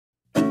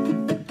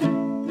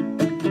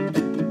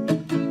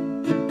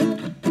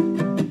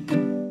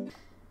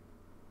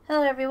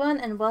everyone,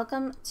 and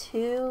welcome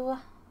to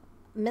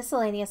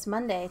Miscellaneous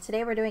Monday.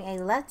 Today we're doing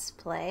a Let's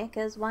Play,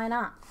 because why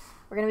not?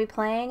 We're going to be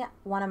playing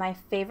one of my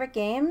favorite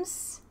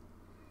games,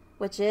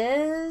 which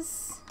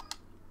is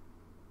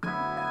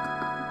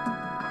Earthbound.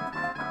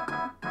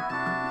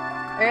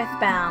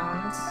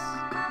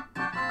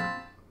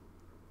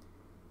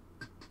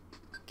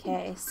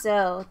 Okay,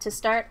 so to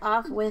start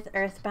off with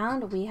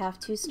Earthbound, we have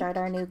to start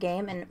our new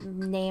game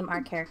and name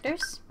our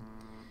characters.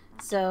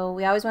 So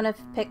we always want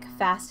to pick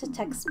fast to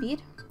text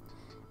speed.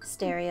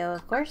 Stereo,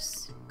 of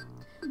course.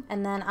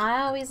 And then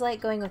I always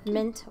like going with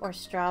mint or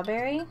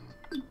strawberry.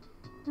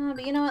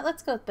 But you know what?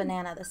 Let's go with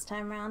banana this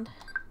time around.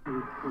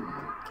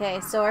 Okay,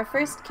 so our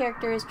first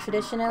character is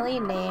traditionally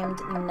named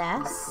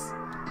Ness,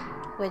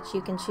 which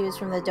you can choose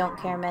from the Don't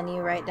Care menu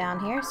right down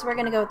here. So we're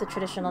going to go with the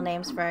traditional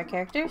names for our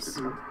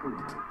characters.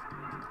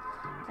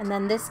 And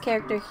then this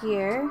character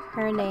here,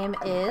 her name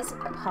is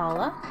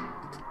Paula.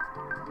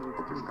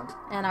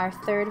 And our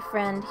third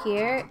friend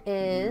here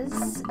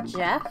is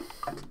Jeff.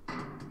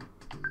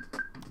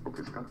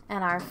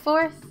 And our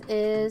fourth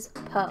is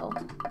Poe.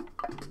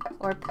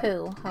 Or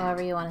Pooh,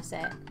 however you want to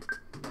say it.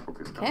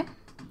 Okay.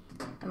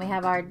 And we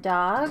have our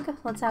dog.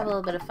 Let's have a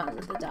little bit of fun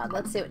with the dog.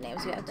 Let's see what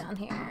names we have down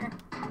here.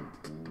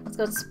 Let's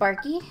go with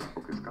Sparky.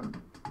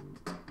 And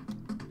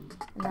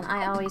then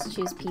I always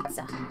choose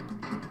Pizza.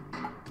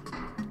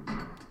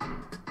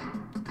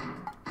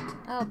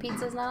 Oh,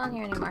 Pizza's not on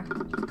here anymore.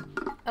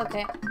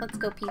 Okay, let's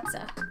go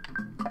Pizza.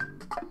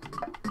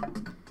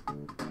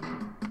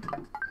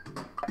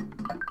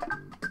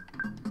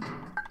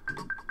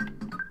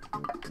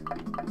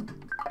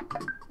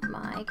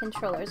 My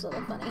controller's a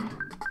little funny.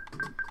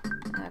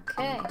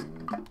 Okay,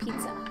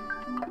 Pizza.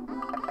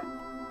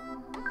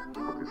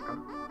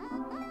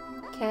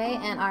 Okay,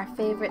 and our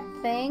favorite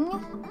thing?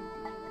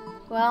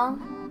 Well,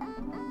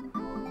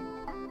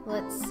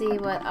 let's see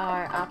what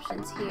our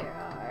options here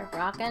are.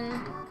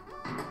 Rockin'.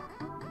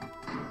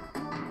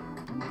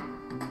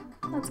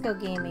 Let's go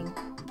gaming.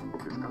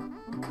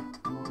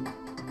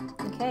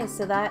 Okay,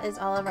 so that is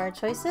all of our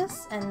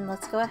choices, and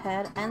let's go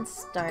ahead and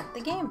start the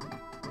game.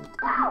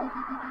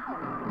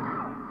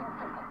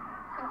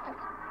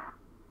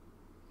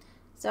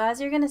 So as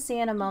you're going to see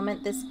in a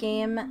moment, this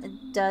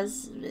game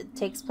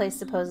takes place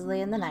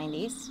supposedly in the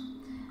 90s.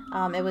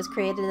 It was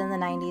created in the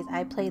 90s.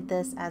 I played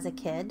this as a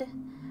kid,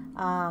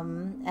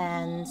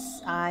 and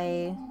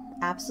I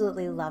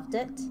absolutely loved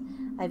it.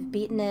 I've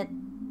beaten it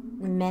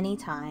many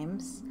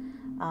times.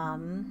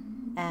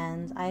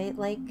 And I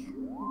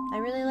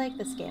really like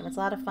this game. It's a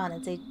lot of fun.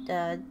 It's a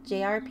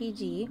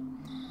JRPG.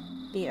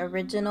 The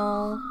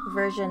original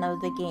version of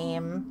the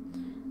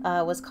game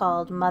was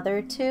called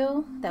Mother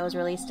 2. That was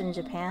released in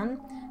Japan.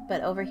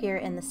 But over here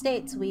in the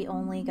States, we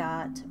only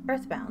got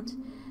Earthbound.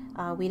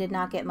 We did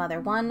not get Mother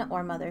 1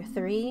 or Mother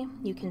 3.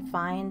 You can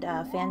find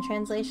fan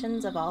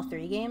translations of all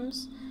three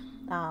games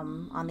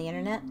on the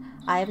internet.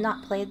 I have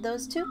not played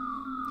those two.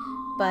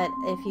 But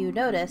if you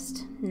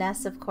noticed,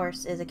 Ness, of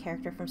course, is a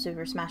character from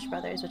Super Smash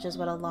Bros., which is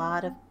what a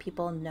lot of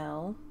people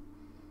know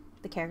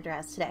the character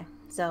as today.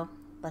 So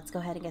let's go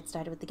ahead and get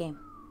started with the game.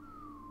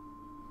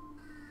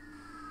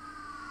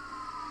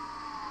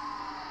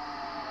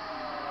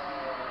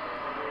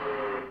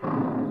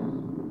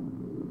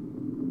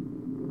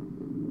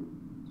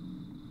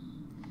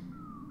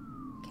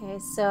 Okay,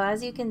 so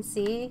as you can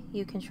see,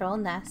 you control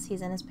Ness.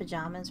 He's in his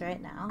pajamas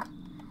right now.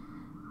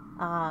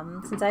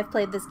 Since I've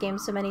played this game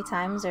so many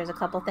times, there's a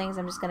couple things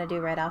I'm just going to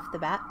do right off the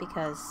bat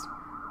because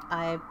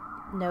I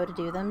know to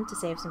do them to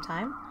save some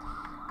time.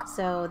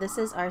 So this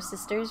is our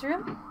sister's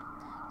room.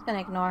 I'm just going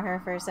to ignore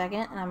her for a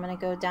second, and I'm going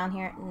to go down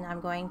here and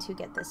I'm going to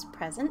get this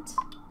present.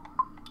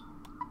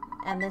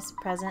 And this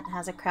present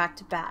has a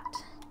cracked bat.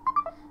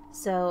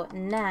 So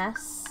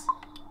Ness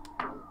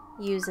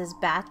uses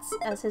bats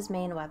as his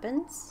main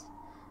weapons.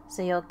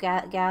 So you'll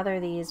gather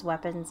these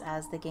weapons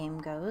as the game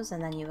goes,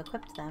 and then you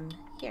equip them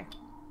here.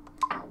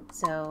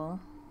 So,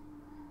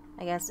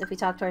 I guess if we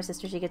talk to our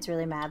sister, she gets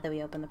really mad that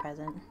we open the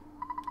present.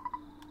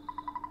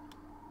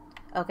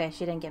 Okay,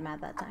 she didn't get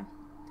mad that time.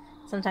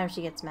 Sometimes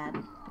she gets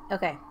mad.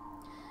 Okay,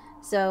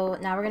 so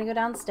now we're going to go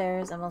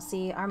downstairs and we'll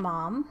see our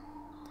mom.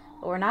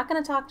 But we're not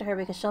going to talk to her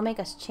because she'll make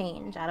us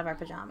change out of our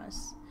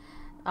pajamas.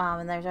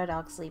 And there's our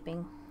dog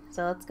sleeping.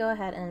 So let's go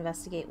ahead and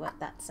investigate what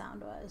that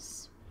sound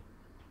was.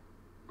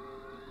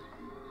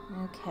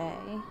 Okay,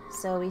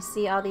 so we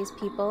see all these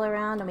people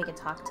around and we can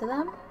talk to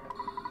them.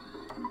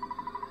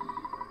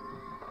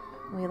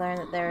 We learn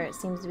that there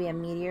seems to be a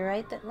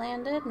meteorite that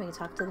landed. We can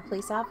talk to the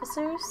police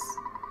officers.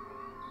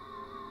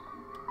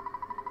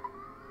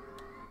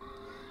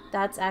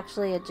 That's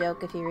actually a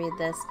joke if you read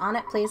this. On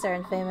it, police are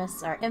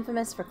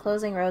infamous for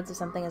closing roads if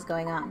something is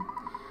going on.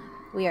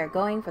 We are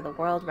going for the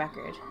world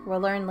record.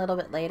 We'll learn a little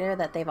bit later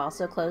that they've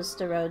also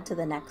closed a road to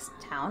the next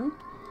town,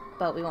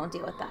 but we won't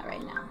deal with that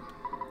right now.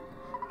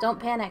 Don't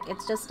panic.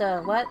 It's just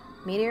a, what?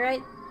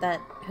 Meteorite?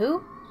 That,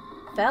 who?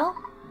 Fell?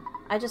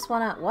 I just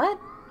wanna, what?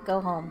 Go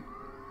home.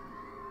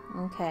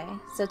 Okay,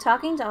 so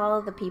talking to all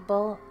of the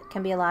people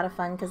can be a lot of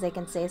fun because they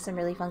can say some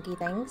really funky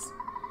things.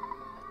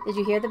 Did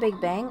you hear the big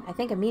bang? I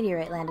think a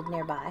meteorite landed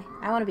nearby.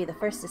 I want to be the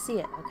first to see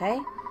it, okay?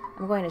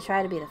 I'm going to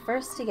try to be the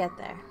first to get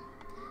there.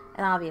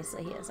 And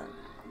obviously he isn't.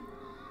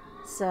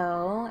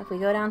 So, if we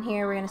go down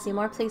here, we're going to see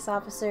more police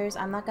officers.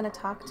 I'm not going to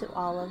talk to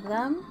all of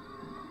them.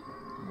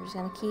 We're just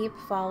going to keep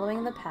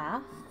following the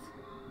path.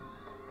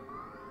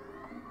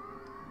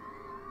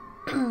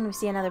 We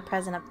see another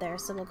present up there,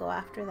 so we'll go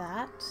after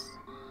that.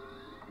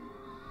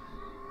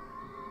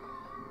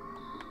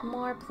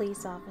 More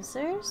police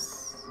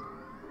officers.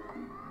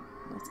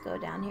 Let's go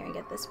down here and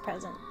get this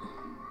present.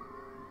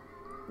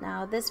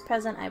 Now, this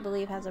present, I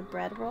believe, has a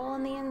bread roll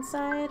on the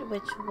inside,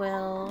 which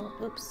will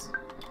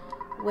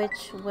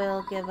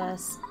give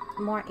us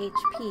more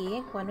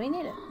HP when we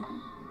need it.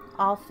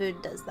 All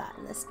food does that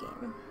in this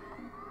game.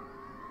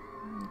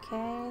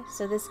 Okay,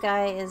 so this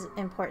guy is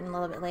important a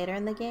little bit later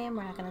in the game.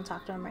 We're not going to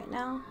talk to him right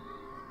now.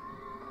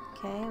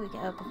 Okay,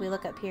 if we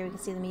look up here, we can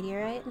see the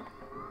meteorite.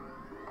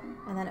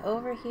 And then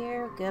over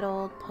here, good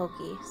old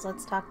Pokey. So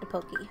let's talk to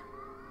Pokey.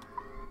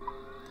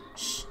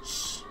 Shh,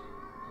 shh.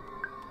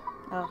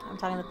 Oh, I'm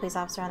talking to the police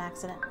officer on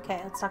accident.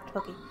 Okay, let's talk to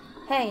Pokey.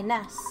 Hey,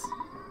 Ness.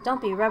 Don't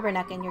be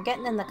rubbernecking. You're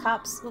getting in the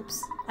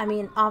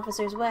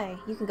officer's way.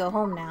 You can go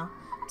home now.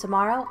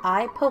 Tomorrow,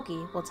 I,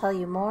 Pokey, will tell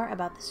you more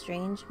about the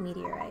strange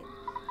meteorite.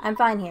 I'm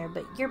fine here,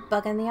 but you're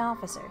bugging the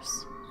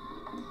officers.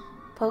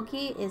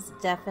 Pokey is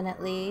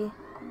definitely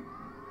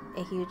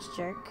a huge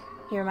jerk.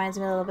 He reminds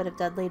me a little bit of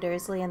Dudley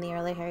Dursley in the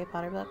early Harry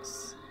Potter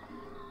books.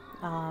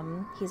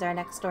 He's our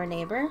next door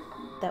neighbor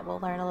that we'll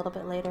learn a little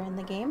bit later in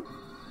the game.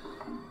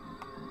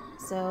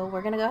 So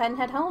we're going to go ahead and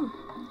head home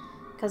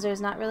because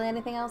there's not really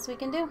anything else we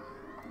can do.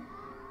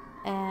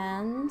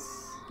 And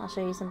I'll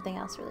show you something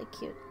else really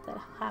cute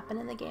that'll happen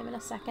in the game in a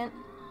second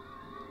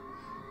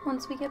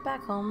once we get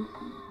back home.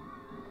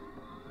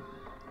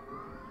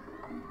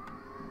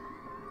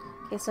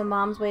 Okay, so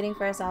Mom's waiting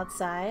for us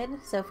outside,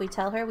 so if we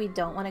tell her we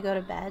don't want to go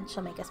to bed,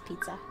 she'll make us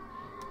pizza.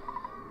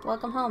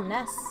 Welcome home,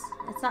 Ness.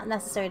 It's not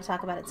necessary to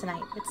talk about it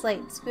tonight. It's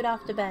late. Scoot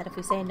off to bed. If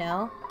we say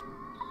no,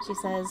 she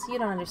says, you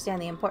don't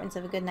understand the importance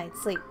of a good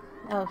night's sleep.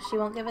 Oh, she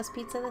won't give us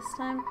pizza this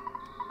time?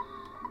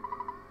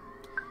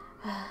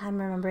 I'm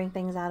remembering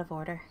things out of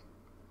order.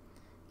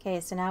 Okay,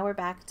 so now we're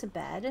back to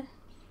bed.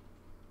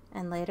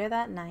 And later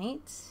that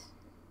night,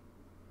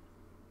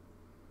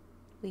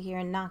 we hear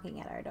a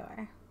knocking at our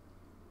door.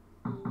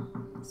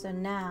 So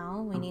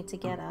now we need to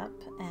get up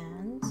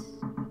and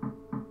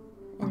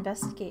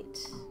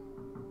investigate.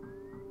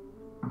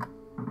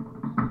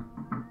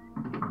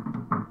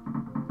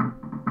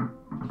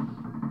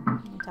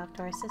 We talk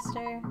to our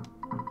sister.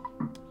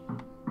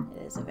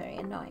 It is a very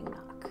annoying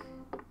knock.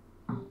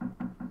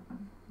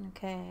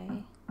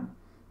 Okay,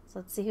 so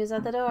let's see who's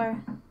at the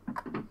door.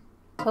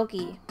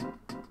 Pokey.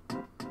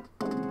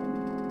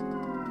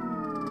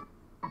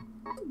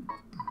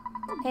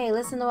 Hey,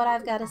 listen to what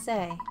I've got to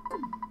say.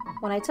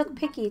 When I took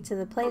Picky to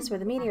the place where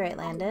the meteorite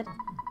landed...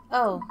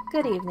 Oh,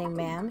 good evening,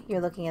 ma'am. You're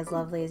looking as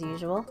lovely as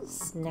usual.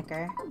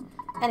 Snicker.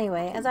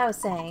 Anyway, as I was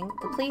saying,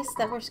 the police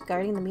that were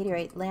guarding the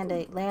meteorite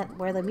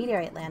where the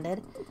meteorite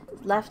landed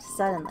left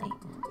suddenly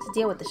to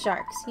deal with the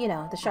sharks. You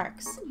know, the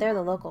sharks. They're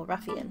the local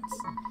ruffians.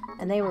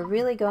 And they were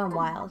really going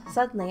wild.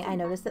 Suddenly, I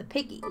noticed that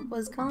Piggy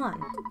was gone.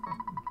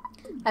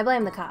 I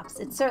blame the cops.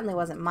 It certainly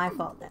wasn't my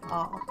fault at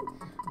all.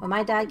 When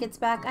my dad gets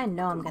back, I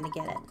know I'm gonna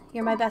get it.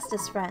 You're my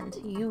bestest friend.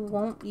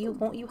 Won't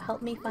you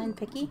help me find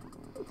Picky?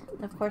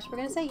 And of course, we're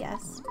gonna say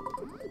yes.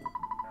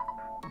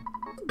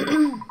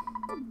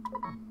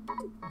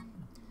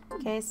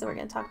 Okay, so we're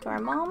gonna talk to our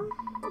mom.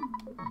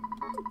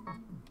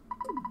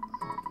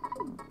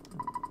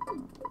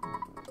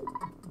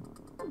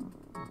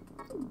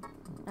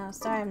 Oh,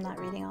 sorry, I'm not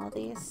reading all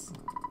these.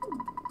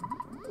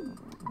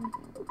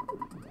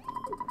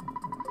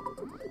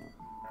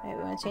 Alright,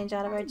 we want to change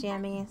out of our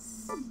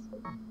jammies.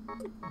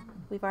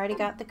 We've already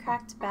got the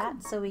cracked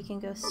bat, so we can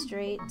go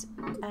straight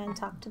and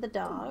talk to the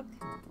dog.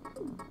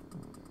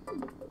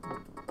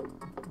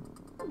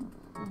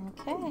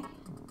 Okay.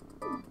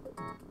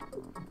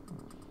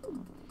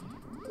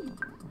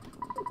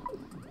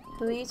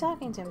 Who are you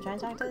talking to? I'm trying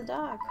to talk to the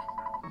dog.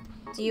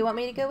 Do you want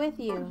me to go with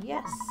you?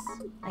 Yes.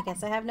 I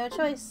guess I have no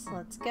choice.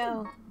 Let's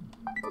go.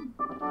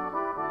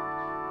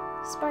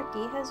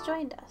 Sparky has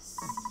joined us.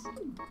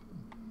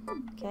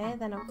 Okay,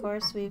 then of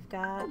course we've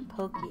got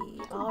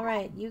Pokey.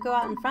 Alright, you go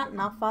out in front and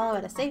I'll follow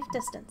at a safe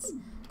distance.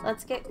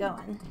 Let's get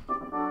going.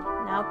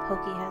 Now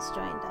Pokey has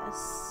joined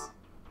us.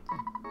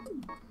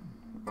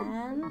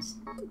 And...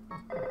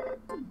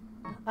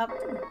 up.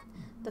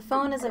 The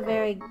phone is a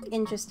very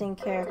interesting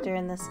character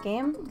in this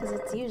game, because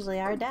it's usually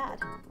our dad.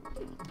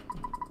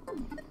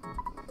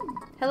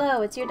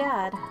 Hello, it's your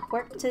dad.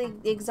 Work to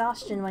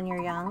exhaustion when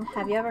you're young.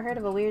 Have you ever heard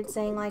of a weird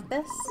saying like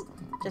this?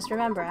 Just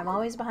remember, I'm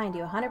always behind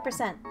you,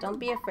 100%. Don't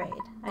be afraid.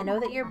 I know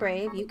that you're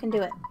brave. You can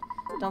do it.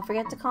 Don't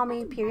forget to call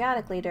me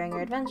periodically during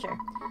your adventure.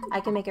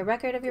 I can make a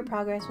record of your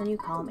progress when you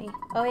call me.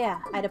 Oh yeah,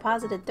 I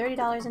deposited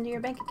 $30 into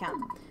your bank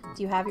account.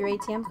 Do you have your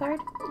ATM card?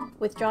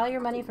 Withdraw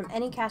your money from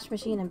any cash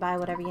machine and buy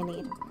whatever you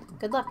need.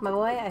 Good luck, my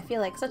boy. I feel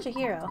like such a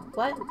hero.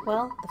 What?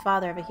 Well, the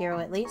father of a hero,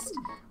 at least.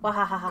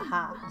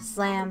 Wahahaha.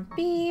 Slam.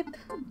 Beep.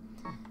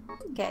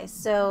 Okay,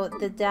 so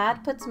the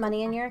dad puts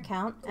money in your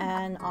account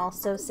and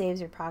also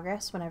saves your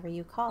progress whenever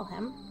you call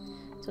him.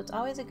 So it's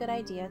always a good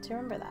idea to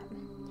remember that.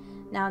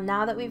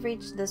 Now that we've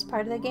reached this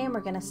part of the game, we're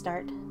going to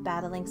start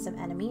battling some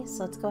enemies.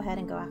 So let's go ahead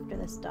and go after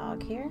this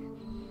dog here.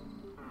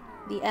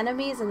 The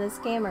enemies in this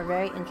game are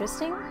very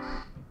interesting.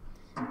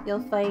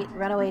 You'll fight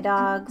runaway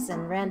dogs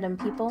and random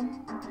people.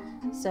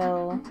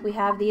 So we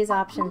have these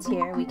options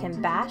here. We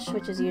can bash,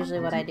 which is usually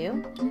what I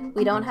do.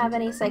 We don't have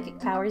any psychic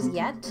powers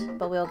yet,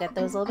 but we'll get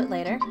those a little bit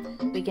later.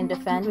 We can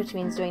defend, which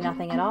means doing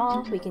nothing at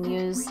all. We can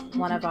use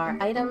one of our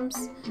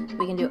items.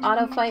 We can do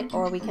auto fight,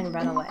 or we can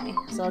run away.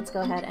 So let's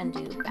go ahead and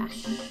do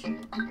bash.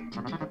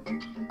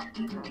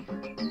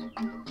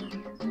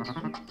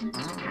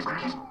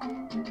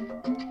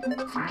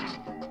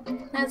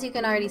 As you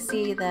can already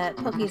see that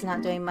Pokey's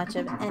not doing much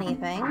of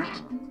anything,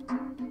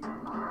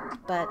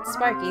 but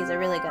Sparky's a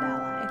really good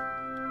ally.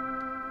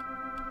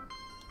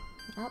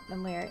 Oh,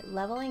 and we're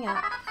leveling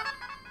up.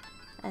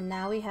 And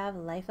now we have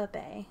Life Up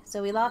A.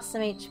 So we lost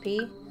some HP,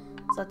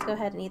 so let's go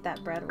ahead and eat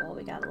that bread roll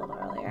we got a little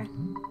earlier.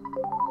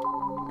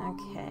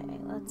 Okay,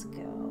 let's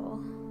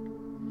go.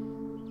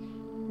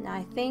 Now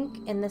I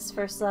think in this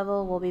first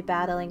level we'll be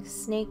battling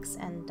snakes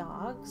and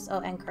dogs.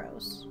 Oh, and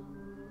crows.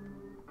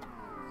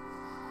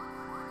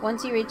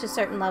 Once you reach a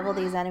certain level,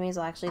 these enemies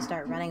will actually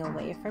start running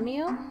away from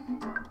you,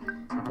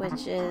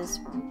 which is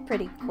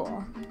pretty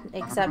cool.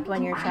 Except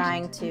when you're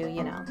trying to,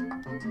 you know,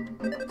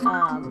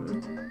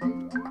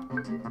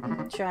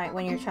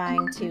 when you're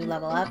trying to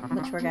level up,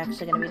 which we're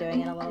actually going to be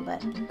doing in a little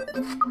bit.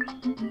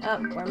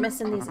 Oh, we're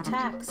missing these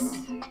attacks.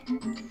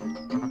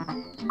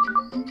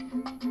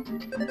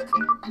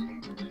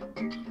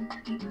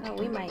 Oh,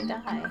 we might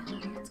die.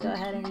 Let's go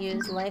ahead and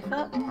use Life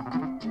Up.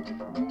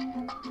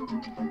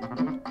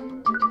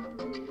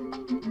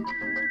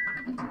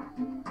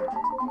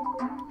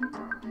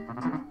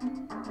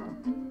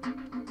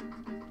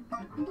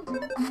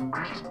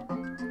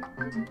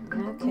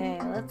 Okay,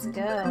 let's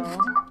go.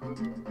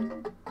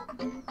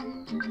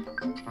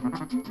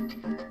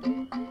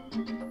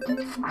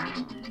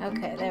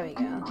 Okay, there we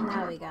go.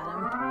 Now we got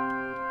him.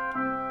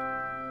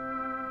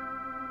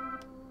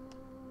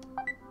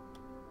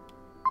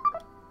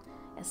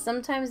 Yeah,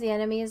 sometimes the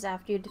enemies,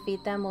 after you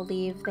defeat them, will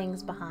leave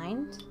things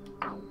behind,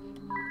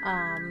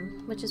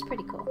 which is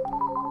pretty cool.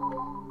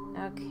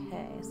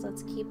 Okay, so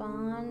let's keep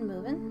on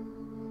moving.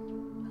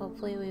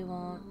 Hopefully we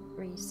won't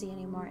see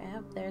any more.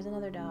 Yep, there's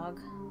another dog.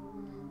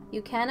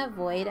 You can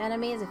avoid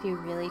enemies if you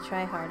really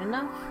try hard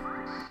enough.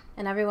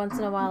 And every once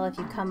in a while, if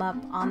you come up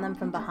on them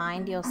from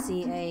behind, you'll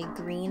see a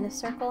green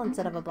circle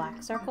instead of a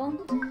black circle.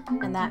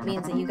 And that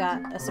means that you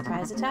got a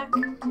surprise attack.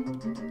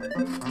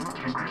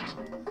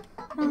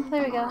 Oh,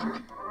 there we go.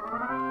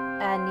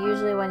 And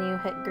usually when you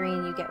hit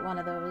green, you get one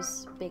of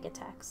those big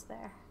attacks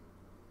there.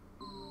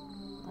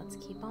 Let's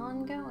keep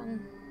on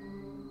going.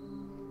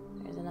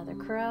 There's another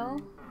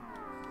crow.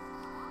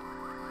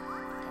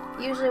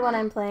 Usually when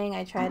I'm playing,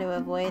 I try to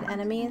avoid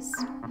enemies,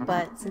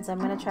 but since I'm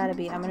gonna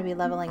be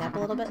leveling up a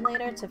little bit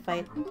later to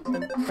fight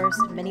the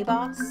first mini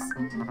boss.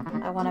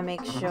 I want to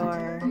make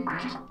sure,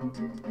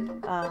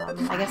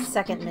 I guess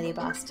second mini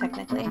boss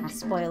technically.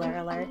 Spoiler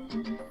alert.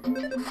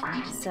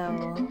 So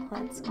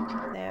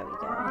there we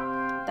go.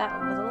 That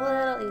one was a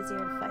little easier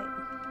to fight.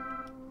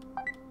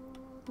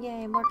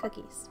 Yay, more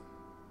cookies.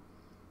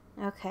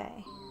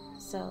 Okay,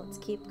 so let's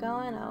keep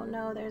going. Oh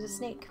no, there's a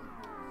snake.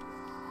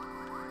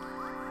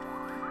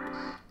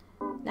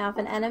 Now, if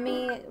an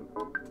enemy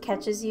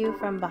catches you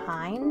from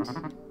behind,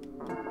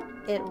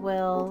 it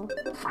will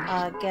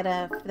get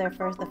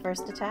the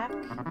first attack,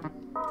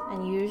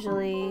 and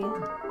usually,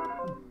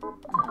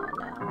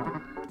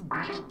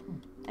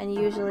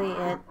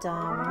 it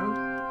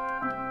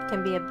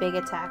can be a big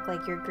attack,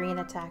 like your green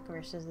attack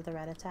versus the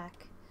red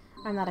attack.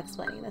 I'm not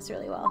explaining this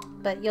really well,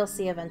 but you'll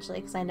see eventually,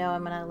 because I know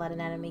I'm gonna let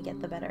an enemy get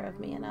the better of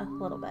me in a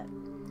little bit.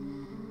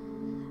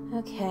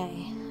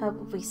 Okay,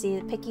 we see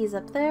Picky's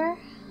up there.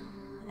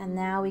 And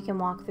now we can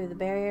walk through the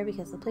barrier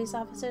because the police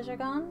officers are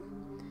gone.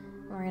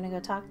 We're gonna go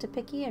talk to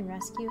Picky and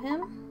rescue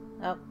him.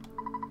 Oh.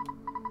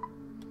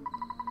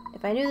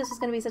 If I knew this was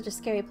gonna be such a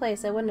scary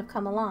place, I wouldn't have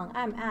come along.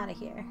 I'm out of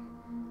here.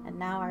 And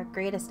now our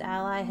greatest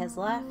ally has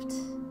left.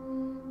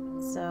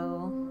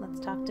 So,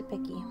 let's talk to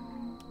Picky.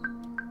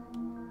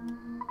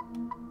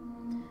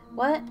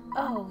 What?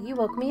 Oh, you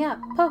woke me up.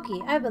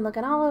 Pokey, I've been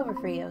looking all over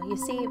for you. You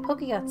see,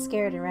 Pokey got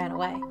scared and ran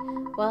away.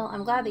 Well,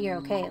 I'm glad that you're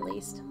okay at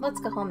least.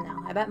 Let's go home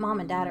now. I bet Mom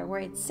and Dad are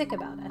worried sick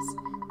about us.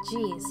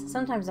 Jeez,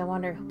 sometimes I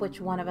wonder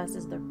which one of us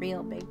is the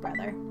real big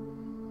brother.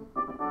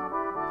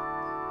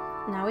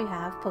 Now we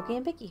have Pokey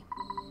and Picky.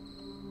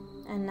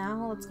 And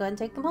now let's go ahead and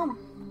take them home.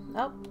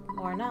 Oh,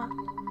 or not.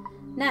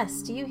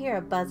 Ness, do you hear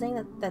a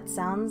buzzing that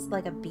sounds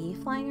like a bee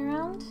flying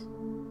around?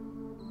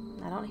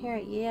 I don't hear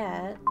it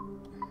yet.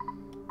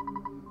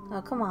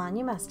 Oh, come on,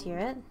 you must hear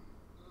it.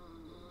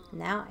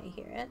 Now I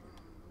hear it.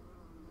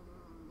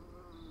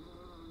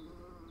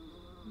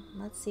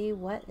 Let's see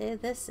what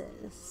this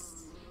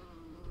is.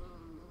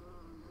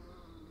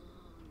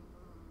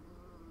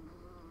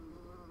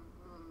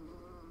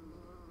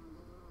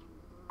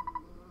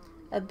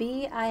 A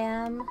bee I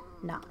am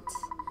not.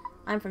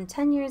 I'm from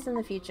 10 years in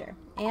the future,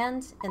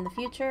 and in the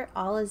future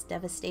all is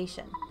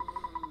devastation.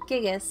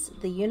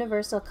 Gigas, the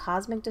universal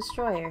cosmic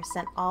destroyer,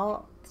 sent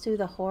all to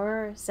the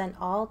horror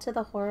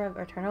of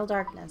eternal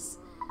darkness.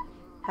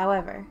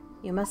 However,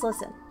 you must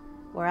listen.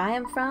 Where I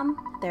am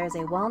from, there is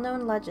a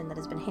well-known legend that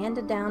has been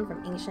handed down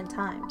from ancient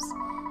times.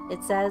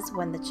 It says,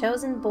 when the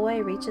chosen boy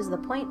reaches the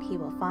point, he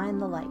will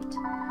find the light.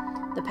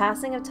 The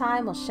passing of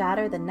time will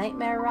shatter the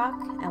nightmare rock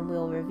and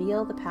will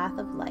reveal the path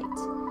of light.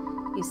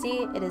 You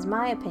see, it is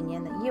my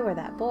opinion that you are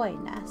that boy,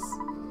 Ness.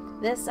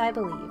 This I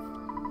believe.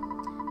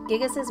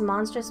 Gigas'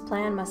 monstrous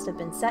plan must have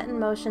been set in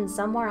motion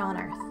somewhere on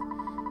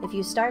Earth. If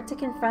you start to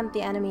confront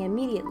the enemy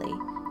immediately,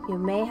 you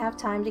may have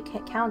time to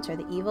counter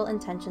the evil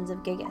intentions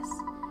of Gigas.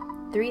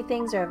 3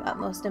 things are of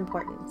utmost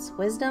importance: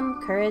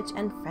 wisdom, courage,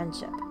 and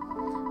friendship.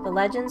 The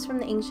legends from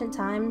the ancient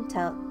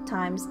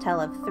times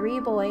tell of 3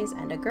 boys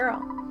and a girl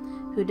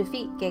who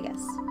defeat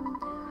Gigas.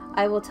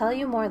 I will tell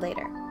you more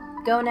later.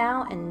 Go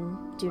now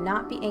and do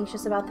not be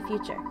anxious about the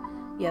future.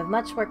 You have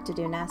much work to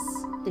do, Ness.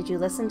 Did you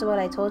listen to what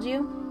I told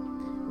you?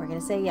 We're going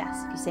to say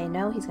yes. If you say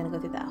no, he's going to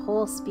go through that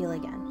whole spiel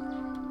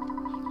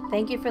again.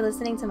 Thank you for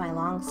listening to my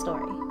long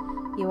story.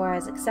 You are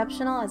as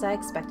exceptional as I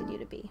expected you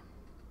to be.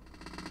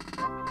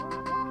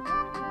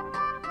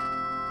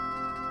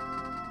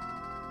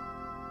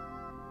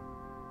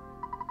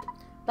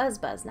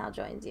 Buzz now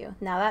joins you.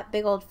 Now that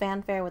big old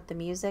fanfare with the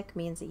music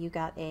means that you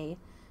got a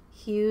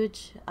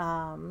huge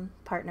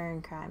partner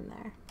in crime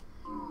there.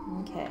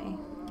 Okay.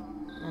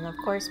 And of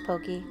course,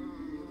 Pokey.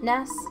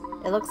 Ness,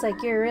 it looks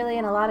like you're really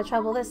in a lot of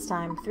trouble this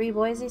time. 3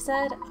 boys, he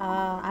said?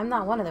 I'm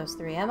not one of those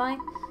 3, am I?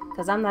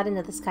 Because I'm not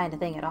into this kind of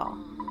thing at all.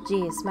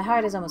 Geez, my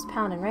heart is almost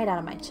pounding right out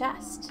of my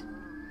chest.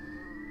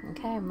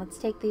 Okay, let's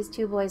take these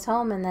 2 boys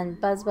home, and then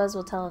Buzz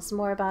will tell us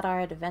more about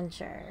our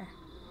adventure.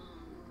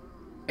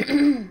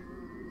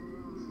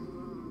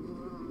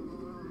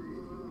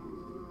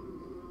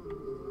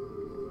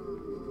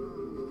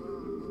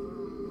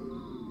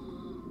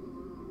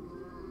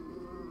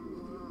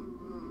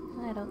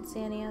 I don't see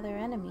any other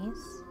enemies.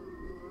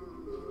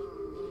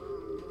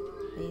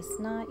 At least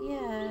not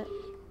yet.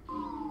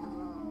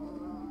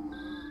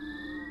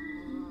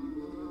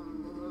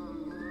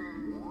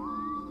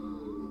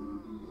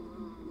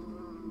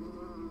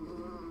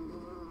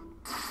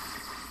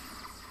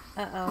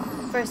 Uh-oh.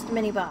 First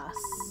mini-boss.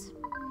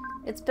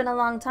 It's been a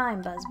long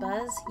time, Buzz.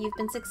 You've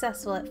been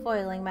successful at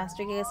foiling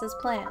Master Gigas'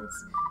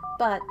 plans.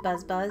 But,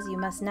 Buzz, you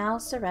must now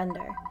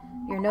surrender.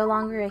 You're no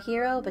longer a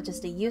hero, but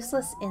just a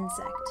useless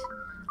insect.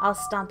 I'll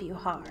stomp you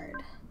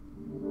hard.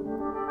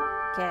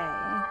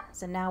 Okay,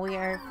 so now we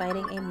are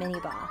fighting a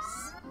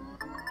mini-boss.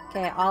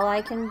 Okay, all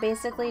I can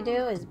basically do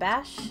is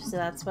bash, so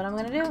that's what I'm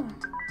gonna do.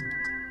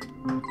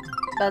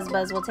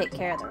 Buzz will take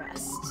care of the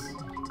rest.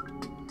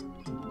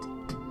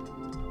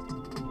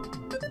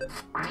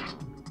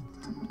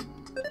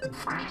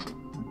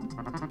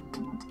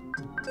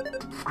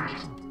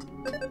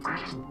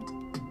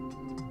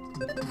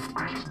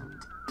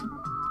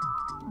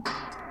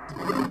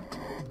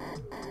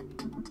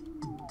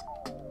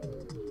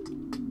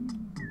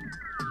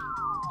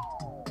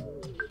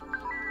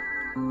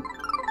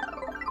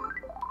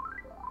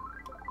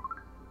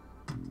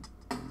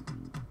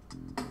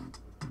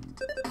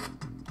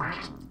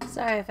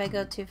 Sorry if I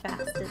go too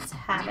fast, it's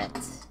habit.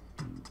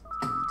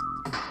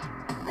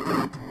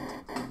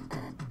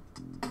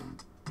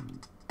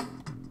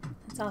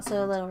 It's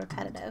also a little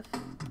repetitive.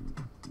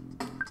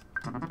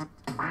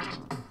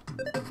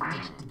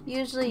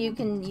 Usually you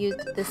can use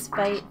this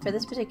fight, for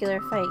this particular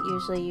fight,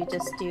 usually you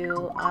just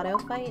do auto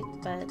fight,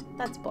 but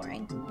that's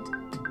boring.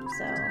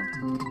 So,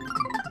 I'm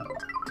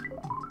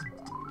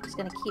just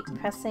gonna keep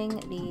pressing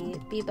the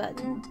B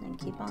button and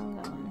keep on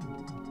going.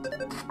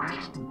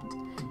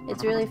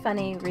 It's really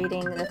funny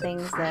reading the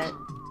things that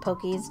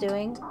Pokey's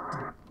doing,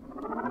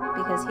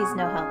 because he's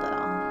no help at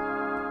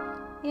all.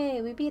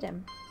 Yay, we beat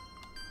him.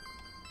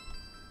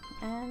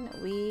 And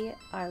we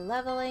are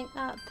leveling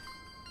up.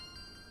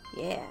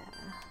 Yeah.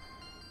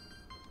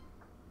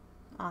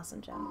 Awesome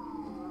job.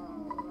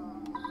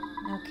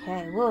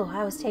 Okay, whoa,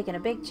 I was taking a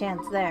big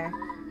chance there.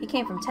 He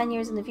came from 10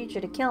 years in the future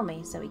to kill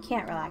me, so he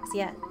can't relax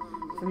yet.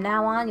 From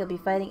now on, you'll be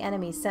fighting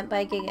enemies sent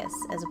by Gigas,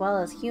 as well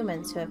as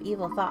humans who have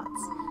evil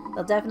thoughts.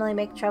 They'll definitely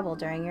make trouble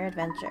during your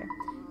adventure.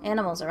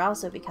 Animals are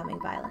also becoming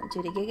violent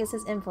due to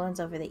Gigas'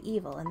 influence over the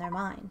evil in their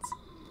minds.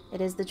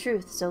 It is the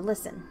truth, so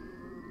listen.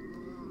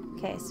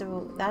 Okay,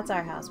 so that's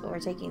our house, but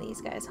we're taking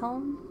these guys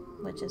home,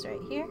 which is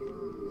right here.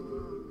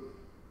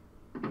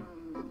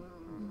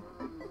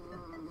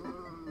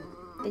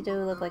 They do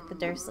look like the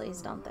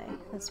Dursleys, don't they?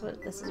 This is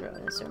what this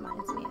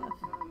reminds me of.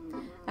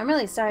 I'm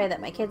really sorry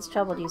that my kids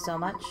troubled you so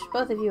much.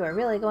 Both of you are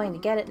really going to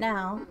get it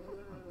now.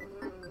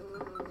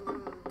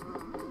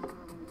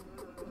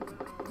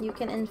 You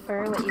can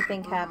infer what you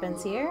think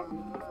happens here.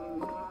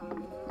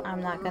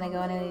 I'm not going to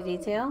go into any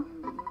detail.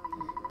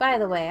 By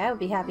the way, I would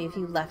be happy if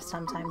you left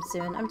sometime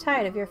soon. I'm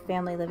tired of your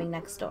family living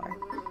next door.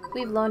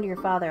 We've loaned your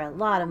father a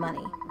lot of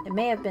money. It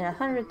may have been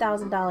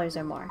 $100,000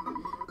 or more.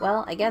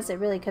 Well, I guess it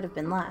really could have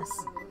been less.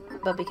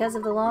 But because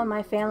of the loan,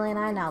 my family and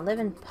I now live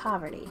in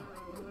poverty.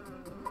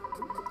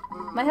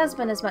 My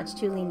husband is much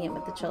too lenient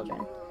with the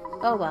children.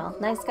 Oh well,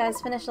 nice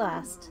guys finish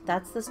last.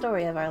 That's the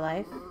story of our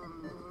life.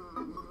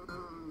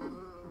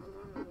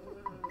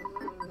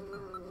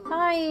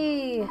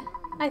 Hi!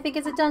 I think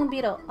it's a dung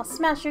beetle. I'll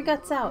smash your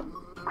guts out.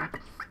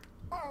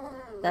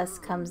 Thus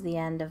comes the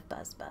end of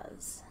Buzz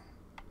Buzz.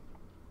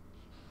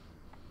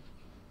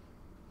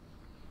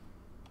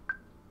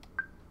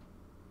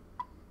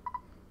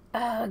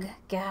 Ugh,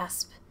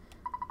 gasp.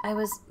 I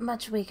was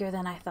much weaker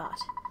than I thought.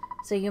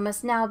 So you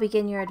must now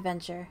begin your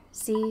adventure.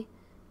 See,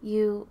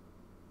 you...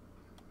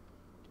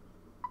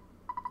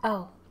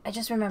 Oh, I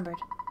just remembered.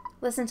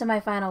 Listen to my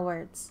final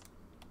words.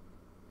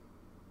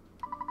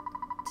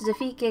 To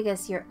defeat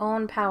Gigas, your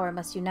own power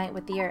must unite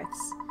with the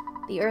Earth's.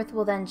 The Earth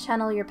will then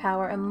channel your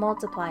power and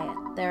multiply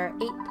it. There are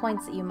 8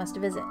 points that you must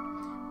visit.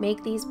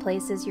 Make these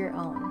places your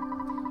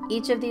own.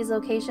 Each of these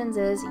locations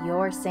is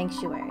your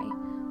sanctuary.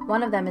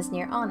 One of them is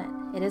near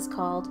Onnet. It is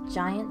called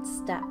Giant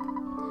Step.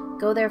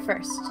 Go there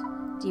first.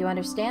 Do you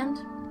understand?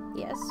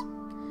 Yes.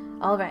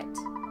 All right.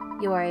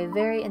 You are a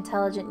very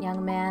intelligent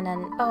young man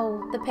and...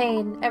 Oh, the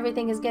pain.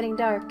 Everything is getting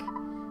dark.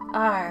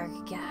 Arg,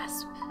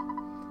 gasp.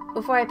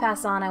 Before I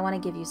pass on, I want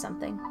to give you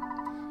something.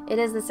 It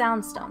is the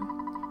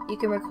Soundstone. You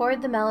can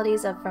record the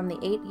melodies from the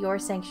 8 Your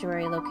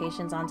Sanctuary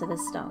locations onto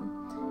this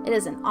stone. It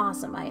is an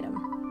awesome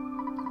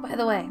item. By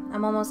the way,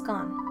 I'm almost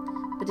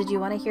gone. But did you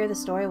want to hear the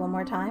story one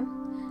more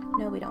time?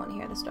 No, we don't want to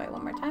hear the story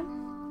one more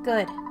time.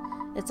 Good.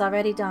 It's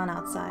already dawn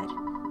outside.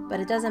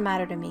 But it doesn't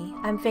matter to me.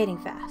 I'm fading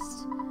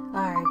fast.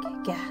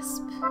 Arg,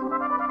 gasp.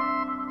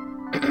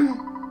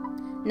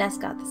 Ness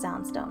got the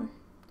Soundstone.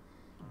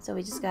 So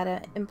we just got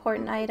an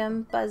important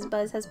item. Buzz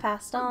Buzz has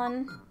passed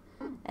on.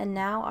 And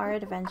now our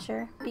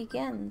adventure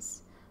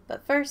begins.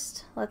 But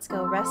first, let's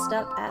go rest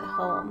up at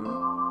home.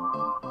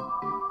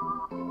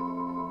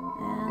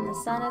 And the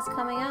sun is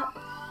coming up.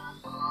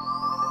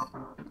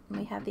 And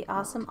we have the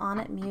awesome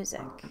Onnet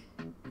music.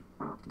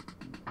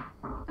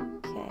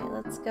 Okay,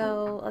 let's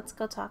go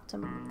talk to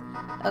him.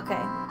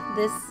 Okay,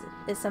 this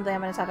is something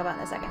I'm going to talk about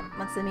in a second,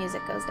 once the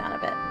music goes down a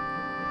bit.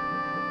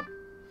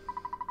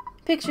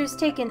 Pictures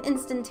taken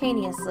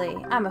instantaneously.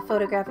 I'm a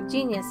photographic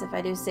genius, if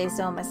I do say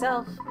so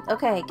myself.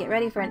 Okay, get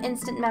ready for an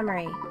instant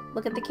memory.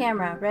 Look at the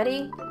camera.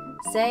 Ready?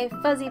 Say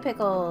Fuzzy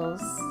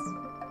Pickles.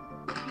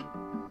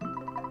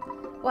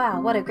 Wow,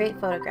 what a great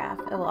photograph.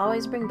 It will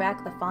always bring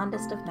back the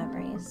fondest of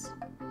memories.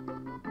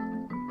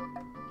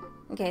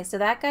 Okay, so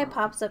that guy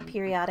pops up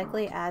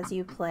periodically as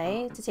you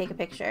play to take a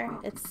picture.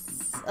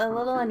 It's a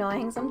little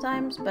annoying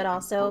sometimes, but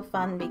also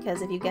fun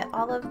because if you get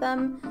all of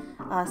them,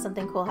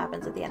 something cool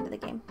happens at the end of the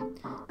game.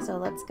 So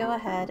let's go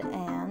ahead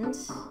and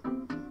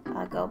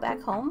go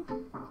back home,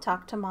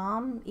 talk to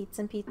Mom, eat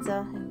some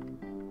pizza,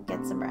 and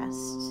get some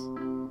rest.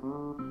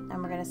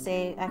 And we're gonna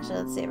save, actually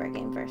let's save our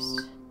game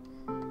first.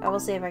 Or we'll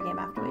save our game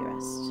after we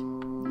rest.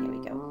 Here we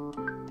go.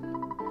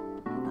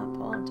 Oh,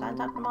 hold on, time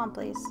to talk to Mom,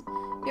 please.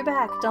 You're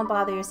back. Don't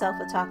bother yourself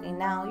with talking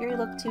now. You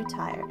look too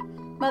tired.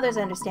 Mothers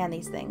understand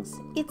these things.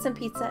 Eat some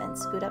pizza and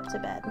scoot up to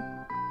bed.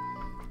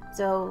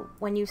 So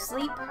when you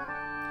sleep,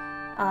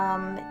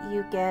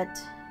 you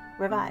get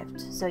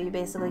revived. So you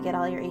basically get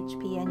all your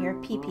HP and your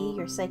PP,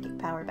 your psychic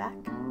power back.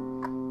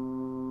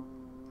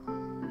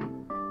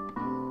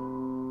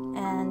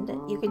 And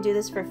you can do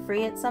this for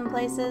free at some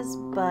places,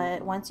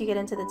 but once you get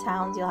into the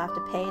towns, you'll have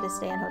to pay to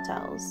stay in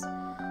hotels.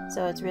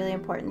 So it's really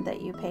important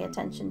that you pay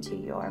attention to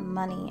your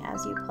money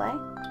as you play.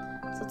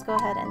 So let's go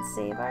ahead and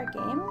save our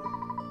game.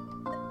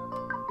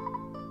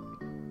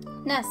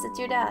 Ness, it's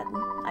your dad.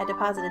 I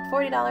deposited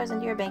 $40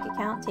 into your bank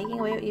account. Taking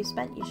away what you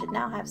spent, you should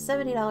now have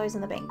 $70 in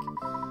the bank.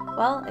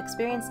 Well,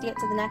 experience to get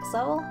to the next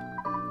level?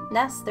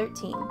 Ness,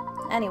 13.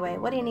 Anyway,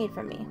 what do you need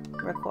from me?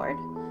 Record.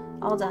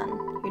 All done.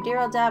 Your dear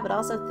old dad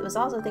was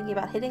also thinking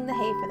about hitting the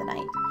hay for the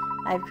night.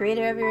 I've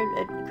created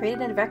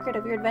a record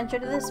of your adventure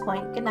to this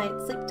point. Good night.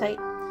 Sleep tight.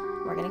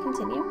 We're going to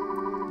continue.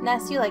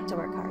 Ness, you like to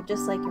work hard,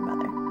 just like your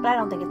mother. But I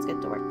don't think it's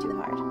good to work too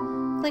hard.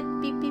 Click,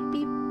 beep, beep,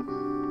 beep.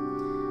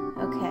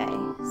 Okay,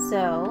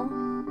 so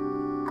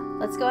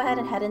let's go ahead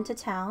and head into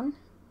town.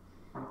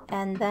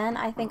 And then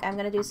I think I'm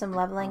going to do some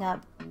leveling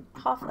up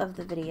off of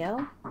the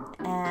video.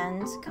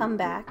 And come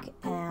back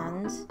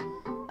and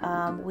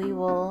we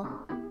will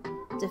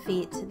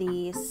defeat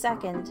the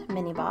second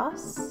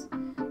mini-boss,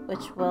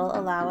 which will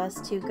allow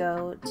us to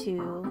go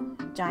to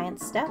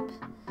Giant Step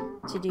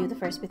to do the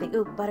first big thing.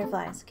 Ooh,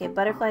 butterflies. Okay,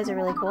 butterflies are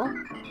really cool.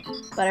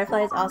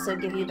 Butterflies also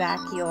give you back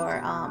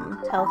your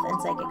health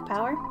and psychic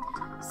power.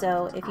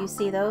 So if you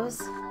see those,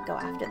 go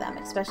after them,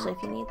 especially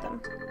if you need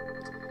them.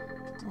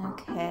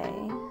 Okay,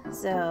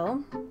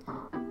 so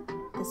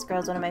this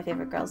girl's one of my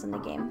favorite girls in the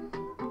game.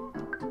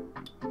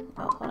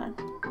 Oh, hold on.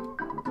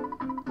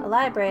 A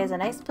library is a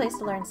nice place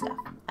to learn stuff.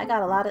 I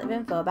got a lot of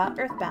info about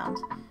Earthbound.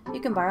 You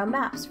can borrow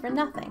maps for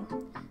nothing.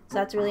 So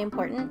that's really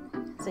important.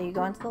 So you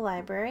go into the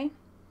library,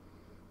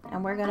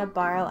 and we're going to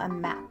borrow a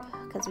map,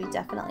 because we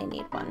definitely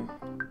need one.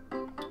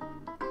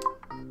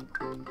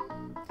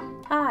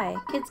 Hi,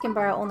 kids can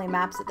borrow only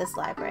maps at this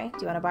library.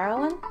 Do you want to borrow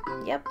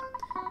one? Yep.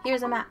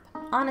 Here's a map.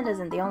 On it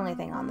isn't the only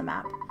thing on the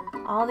map.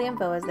 All the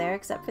info is there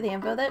except for the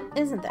info that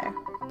isn't there.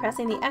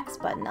 Pressing the X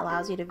button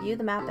allows you to view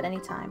the map at any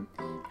time.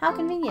 How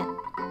convenient.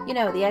 You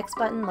know, the X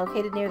button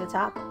located near the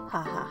top.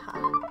 Ha ha ha.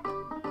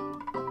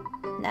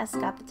 Ness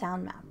got the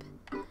town map.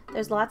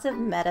 There's lots of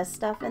meta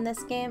stuff in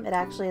this game. It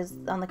actually is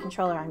on the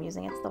controller I'm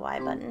using. It's the Y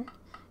button.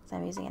 So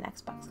I'm using an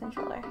Xbox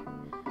controller.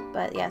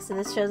 But yeah, so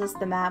this shows us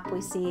the map.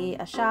 We see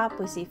a shop,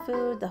 we see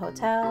food, the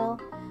hotel,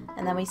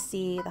 and then we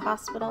see the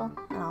hospital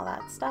and all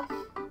that stuff.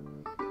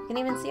 You can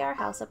even see our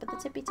house up at the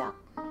tippy top.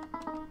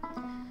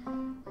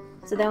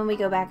 So then when we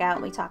go back out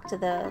and we talk to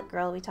the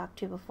girl we talked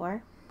to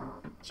before,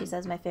 she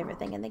says my favorite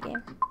thing in the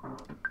game.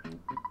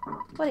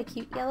 What a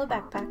cute yellow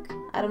backpack.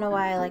 I don't know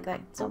why I like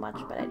that so much,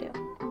 but I do.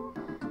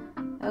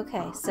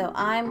 Okay, so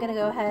I'm gonna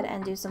go ahead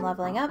and do some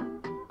leveling up,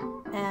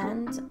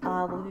 and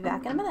we'll be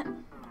back in a minute.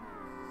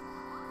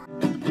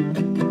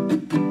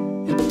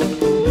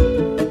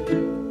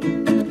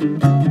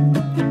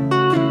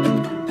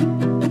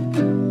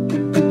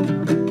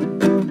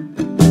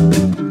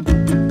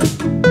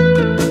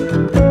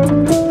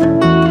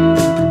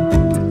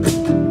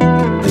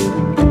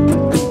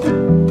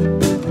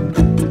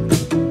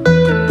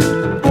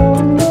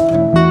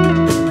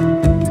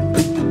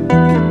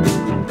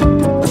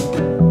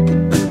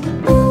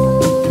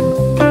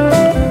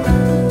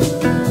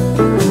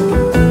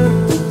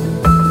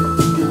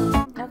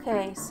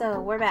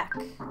 We're back.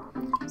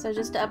 So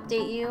just to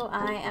update you,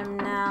 I am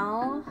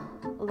now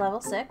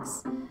level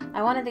 6.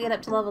 I wanted to get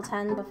up to level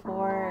 10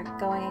 before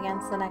going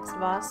against the next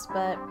boss,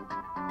 but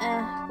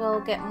we'll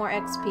get more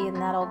XP and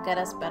that'll get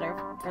us better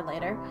for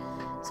later.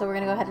 So we're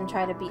gonna go ahead and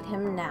try to beat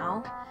him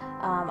now.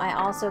 I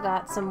also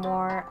got some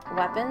more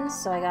weapons,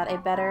 so I got a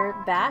better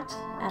bat,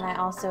 and I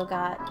also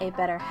got a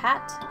better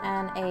hat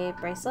and a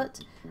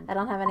bracelet. I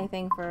don't have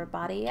anything for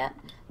body yet,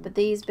 but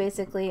these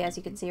basically, as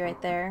you can see right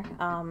there,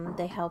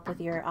 they help with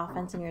your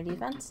offense and your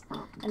defense,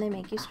 and they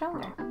make you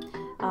stronger.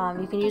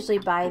 You can usually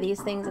buy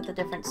these things at the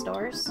different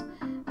stores,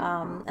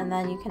 and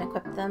then you can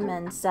equip them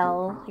and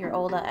sell your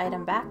old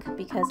item back,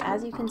 because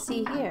as you can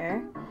see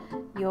here,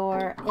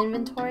 your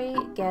inventory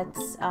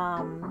gets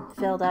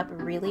filled up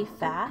really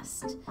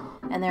fast,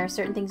 and there are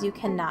certain things you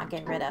cannot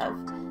get rid of.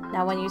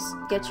 Now when you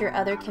get your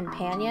other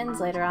companions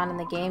later on in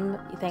the game,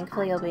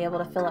 thankfully you'll be able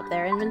to fill up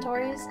their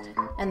inventories,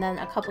 and then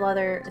a couple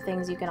other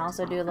things you can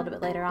also do a little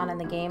bit later on in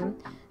the game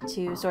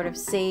to sort of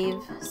save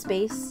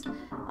space.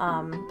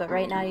 But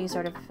right now you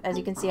sort of, as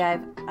you can see, I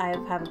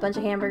have a bunch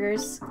of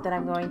hamburgers that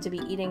I'm going to be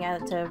eating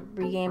to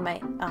regain my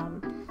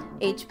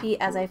HP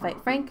as I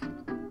fight Frank,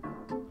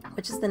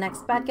 which is the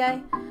next bad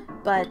guy.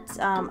 But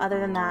other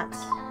than that,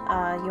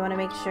 you want to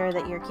make sure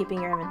that you're keeping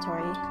your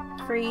inventory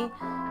free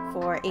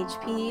for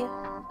HP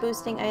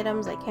boosting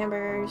items like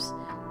hamburgers,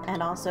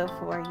 and also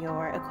for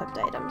your equipped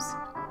items.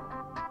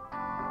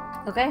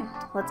 Okay,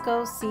 let's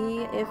go see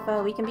if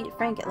we can beat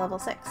Frank at level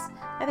 6.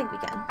 I think we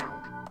can.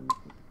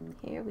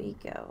 Here we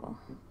go.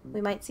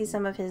 We might see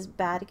some of his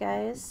bad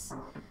guys.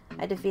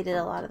 I defeated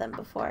a lot of them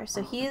before.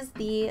 So he is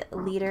the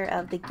leader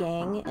of the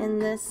gang in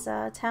this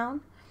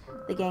town.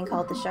 The gang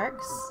called the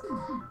Sharks.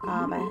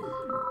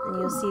 And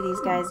you'll see these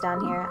guys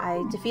down here.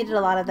 I defeated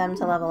a lot of them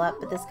to level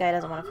up, but this guy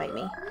doesn't want to fight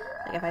me.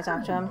 Like if I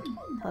talk to him,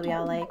 he'll be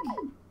all like,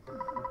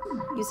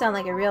 "You sound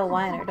like a real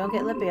whiner. Don't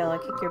get lippy or I'll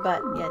kick your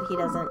butt." Yet he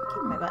doesn't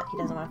kick my butt. He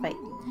doesn't want to fight.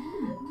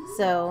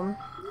 So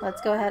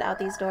let's go ahead out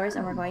these doors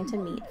and we're going to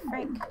meet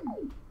Frank.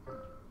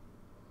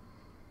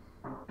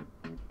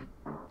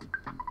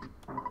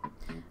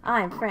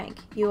 I'm Frank.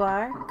 You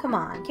are? Come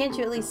on, can't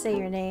you at least say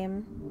your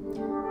name?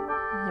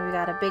 We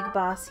got a big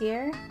boss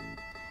here.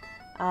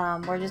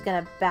 We're just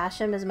gonna bash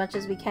him as much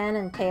as we can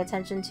and pay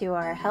attention to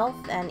our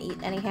health and eat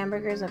any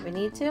hamburgers if we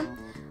need to.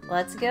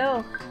 Let's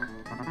go.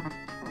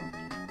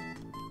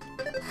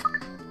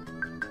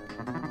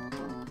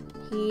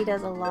 He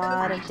does a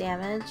lot of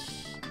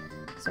damage,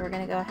 so we're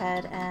gonna go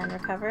ahead and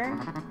recover.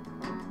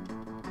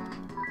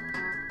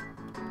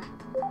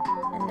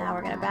 And now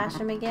we're gonna bash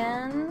him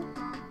again.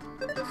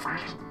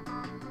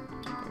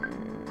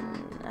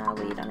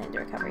 We don't need to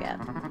recover yet.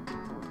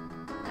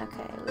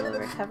 Okay, we will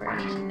recover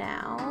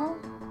now.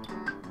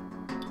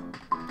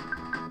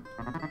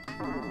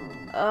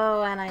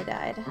 Oh, and I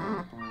died.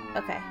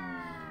 Okay.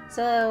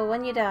 So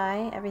when you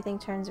die, everything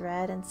turns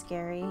red and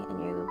scary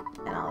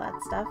and all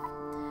that stuff.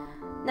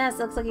 Ness,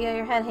 looks like you got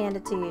your head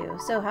handed to you.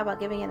 So how about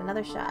giving it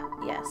another shot?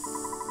 Yes.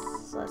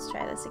 So let's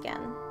try this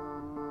again.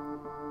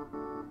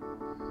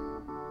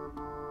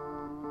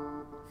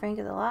 Frank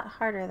is a lot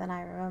harder than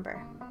I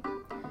remember.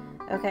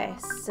 Okay,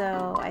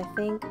 so I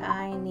think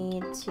I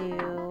need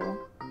to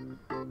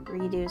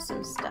redo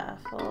some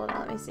stuff. Hold on,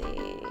 let me see.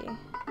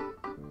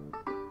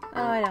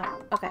 Oh, I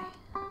don't. Okay.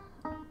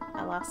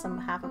 I lost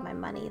half of my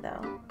money,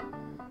 though.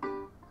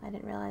 I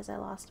didn't realize I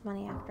lost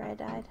money after I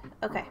died.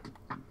 Okay.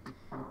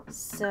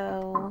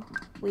 So,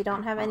 we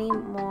don't have any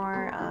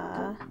more,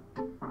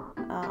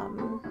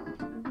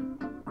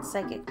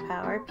 psychic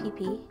power,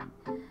 PP.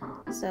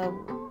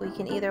 So, we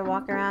can either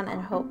walk around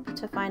and hope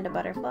to find a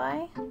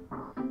butterfly,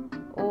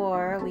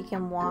 or we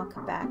can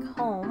walk back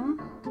home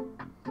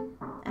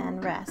and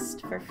can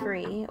rest for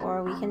free,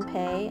 or we can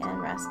pay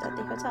and rest at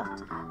the hotel.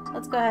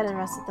 Let's go ahead and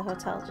rest at the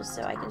hotel just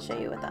so I can show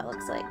you what that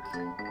looks like.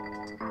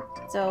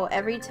 So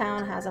every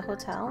town has a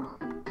hotel,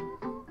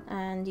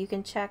 and you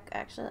can check,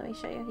 actually let me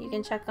show you, you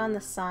can check on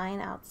the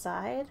sign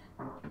outside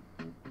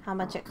how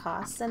much it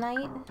costs a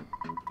night.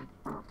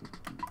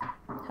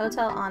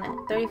 Hotel on it,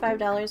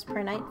 $35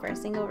 per night for a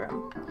single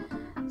room.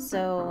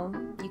 So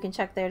you can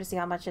check there to see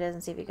how much it is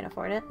and see if you can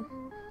afford it.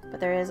 But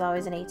there is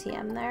always an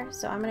ATM there,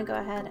 so I'm gonna go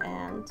ahead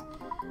and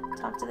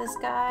talk to this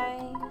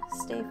guy,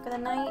 stay for the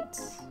night,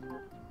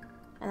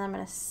 and I'm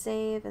gonna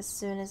save as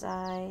soon as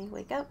I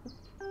wake up.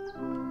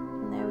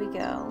 And there we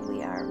go,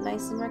 we are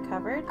nice and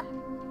recovered.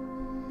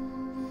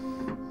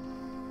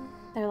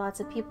 There are lots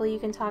of people you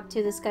can talk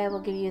to. This guy will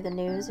give you the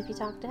news if you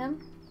talk to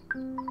him.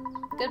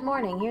 Good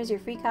morning, here's your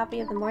free copy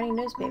of the morning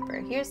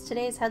newspaper. Here's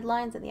today's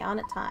headlines in the On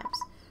It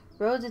Times.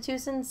 Road to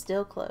Tucson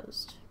still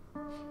closed.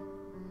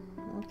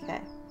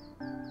 Okay.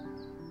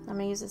 I'm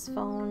gonna use this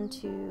phone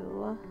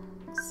to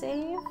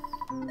save.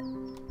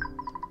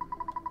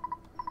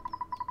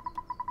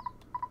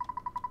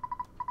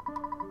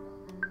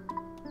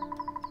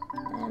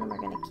 And we're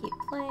gonna keep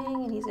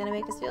playing, and he's gonna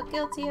make us feel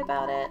guilty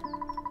about it.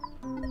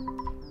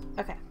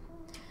 Okay.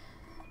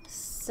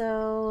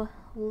 So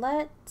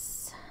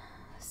let's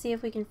see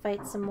if we can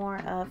fight some more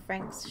of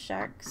Frank's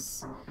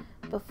sharks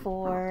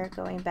before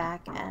going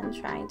back and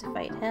trying to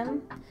fight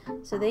him.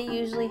 So they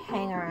usually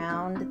hang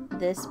around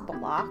this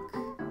block.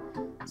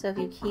 So if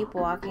you keep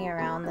walking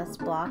around this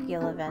block,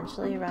 you'll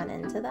eventually run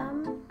into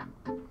them.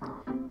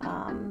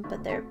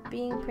 But they're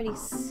being pretty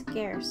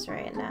scarce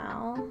right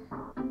now.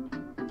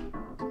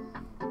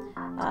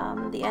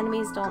 The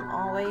enemies don't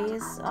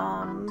always,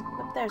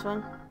 oh, there's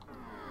one.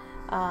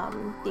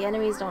 The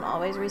enemies don't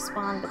always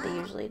respawn, but they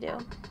usually do.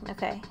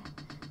 Okay.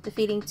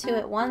 Defeating 2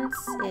 at once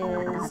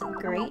is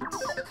great,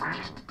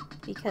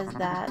 because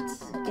that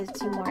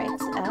gives you more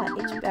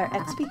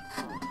XP.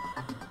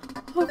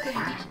 Okay.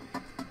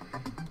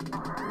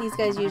 These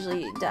guys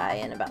usually die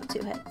in about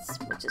 2 hits,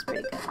 which is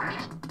pretty good.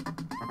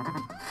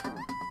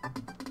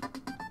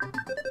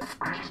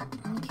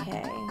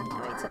 Okay,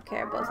 now we took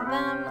care of both of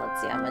them.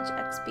 Let's see how much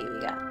XP we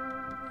got.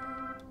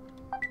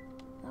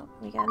 Oh,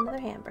 we got another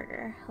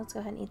hamburger. Let's go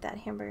ahead and eat that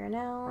hamburger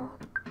now,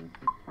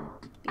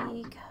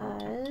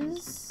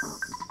 because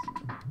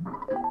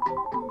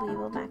we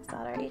will max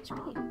out our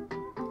HP.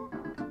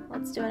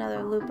 Let's do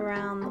another loop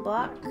around the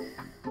block.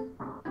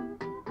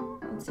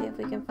 Let's see if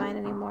we can find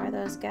any more of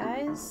those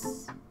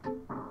guys.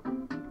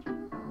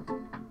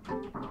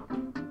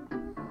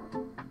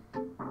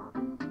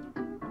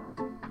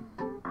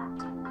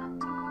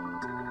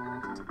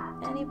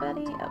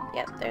 Anybody? Oh,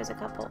 yep, there's a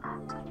couple.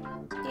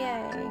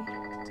 Yay.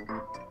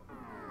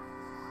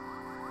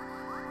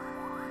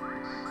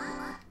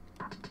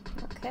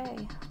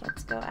 Okay,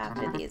 let's go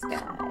after these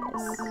guys.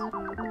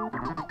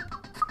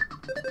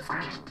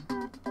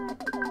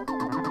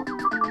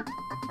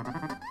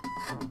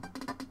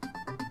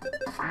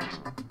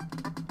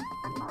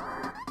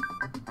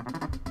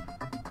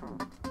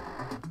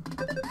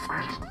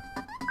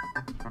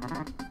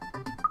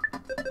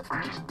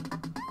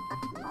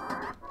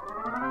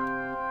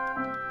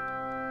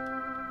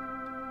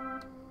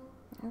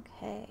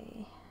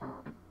 Okay.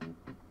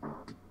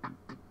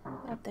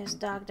 Oh, there's a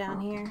dog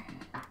down here.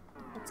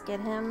 Let's get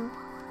him.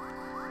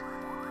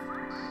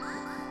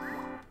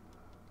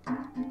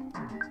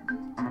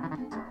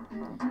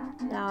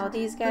 Now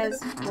these guys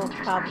will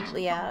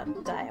probably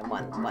die in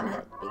one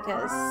hit,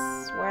 because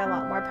we're a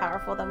lot more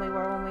powerful than we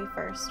were when we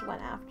first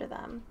went after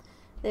them.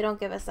 They don't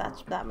give us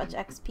that much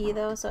XP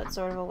though, so it's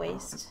sort of a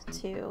waste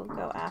to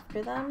go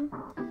after them.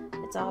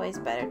 It's always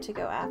better to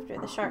go after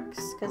the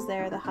sharks, because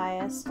they're the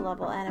highest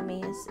level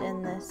enemies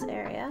in this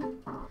area.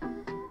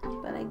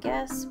 But I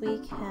guess we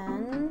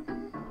can...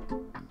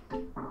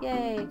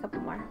 Yay, a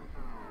couple more.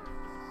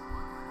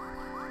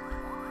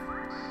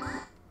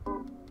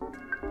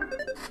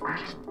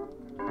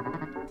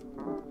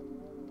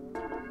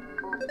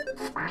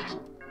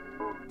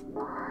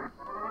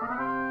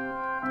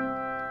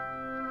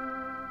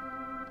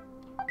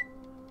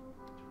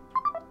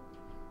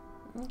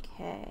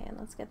 Okay, and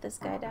let's get this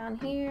guy down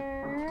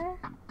here.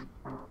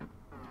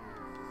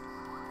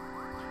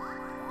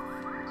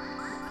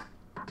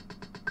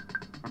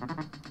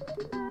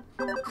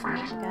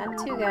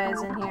 Got 2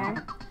 guys in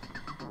here.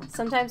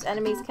 Sometimes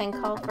enemies can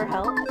call for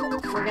help.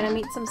 We're gonna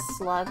meet some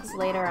slugs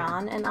later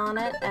on and On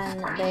It,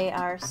 and they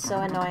are so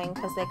annoying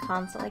because they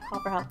constantly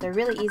call for help. They're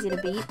really easy to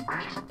beat,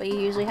 but you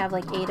usually have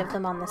like 8 of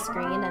them on the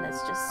screen, and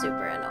it's just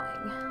super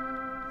annoying.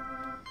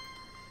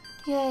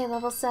 Yay,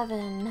 level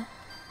 7.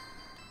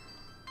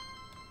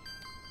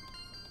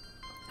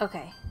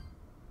 Okay.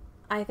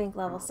 I think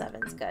level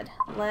 7's good.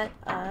 Let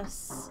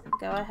us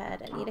go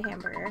ahead and eat a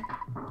hamburger.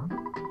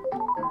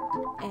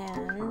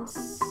 And...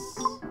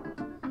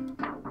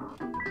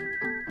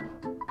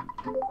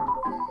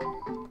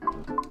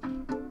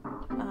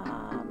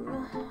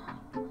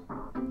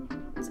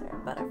 is there a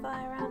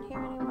butterfly around here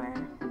anywhere?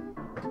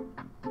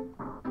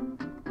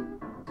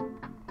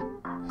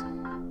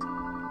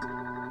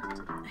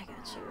 I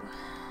got you.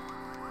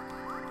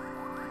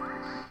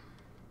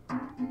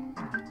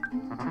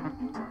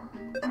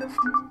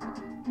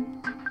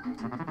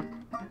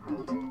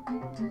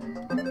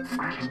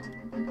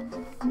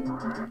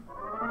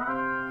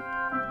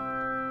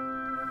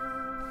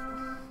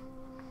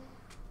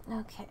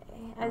 Okay,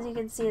 as you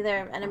can see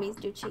there, enemies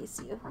do chase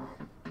you.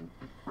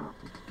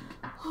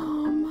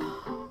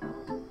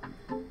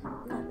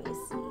 Let me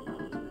see.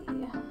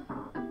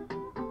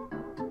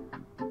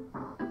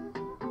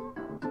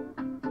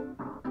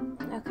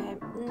 Okay,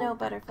 no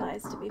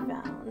butterflies to be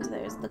found.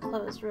 There's the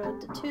closed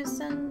road to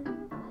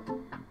Tucson.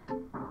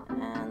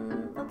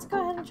 And let's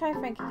go ahead and try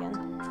Frank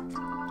again.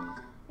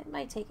 It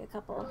might take a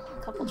couple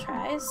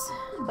tries,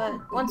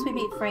 but once we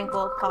beat Frank,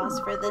 we'll pause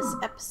for this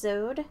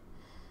episode.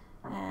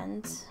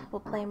 And we'll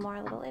play more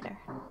a little later.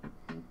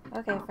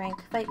 Okay,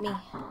 Frank, fight me.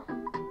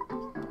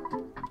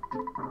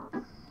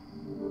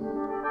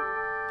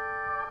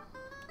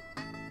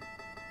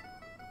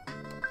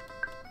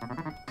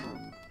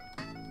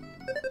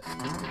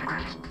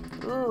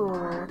 Ooh,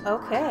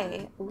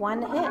 okay.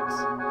 One hit.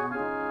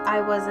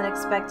 I wasn't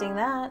expecting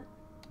that.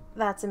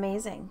 That's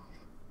amazing.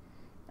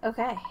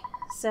 Okay,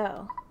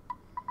 so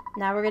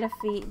now we're gonna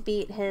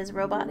beat his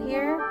robot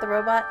here. The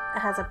robot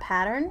has a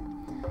pattern.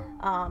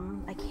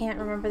 I can't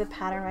remember the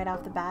pattern right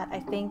off the bat. I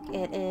think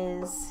it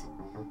is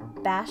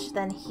bash,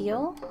 then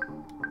heal.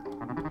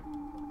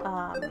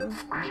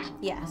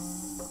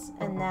 Yes.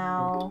 And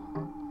now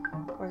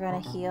we're gonna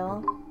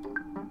heal.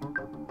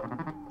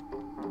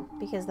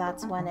 Because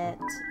that's when it,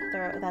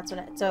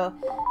 so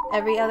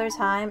every other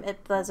time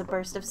it does a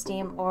burst of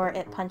steam or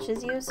it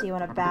punches you. So you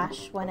want to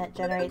bash when it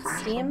generates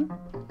steam.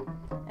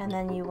 And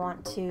then you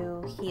want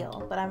to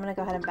heal. But I'm going to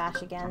go ahead and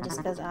bash again just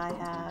because I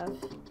have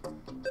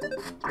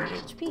 3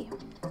 HP.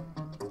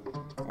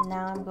 And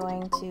now I'm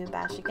going to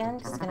bash again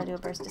because it's going to do a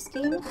burst of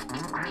steam.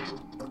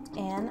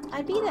 And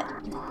I beat it.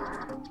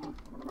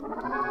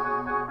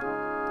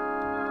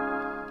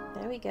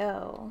 There we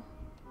go.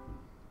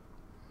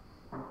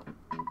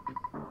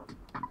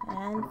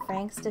 And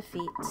Frank's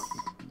defeat.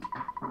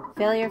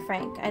 Failure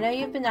Frank. I know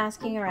you've been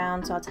asking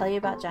around, so I'll tell you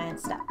about Giant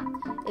Step.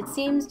 It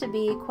seems to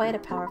be quite a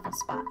powerful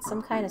spot.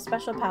 Some kind of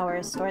special power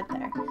is stored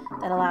there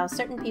that allows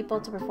certain people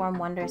to perform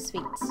wondrous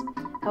feats.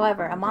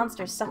 However, a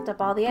monster sucked up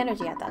all the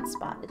energy at that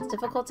spot. It's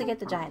difficult to get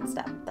to Giant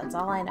Step. That's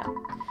all I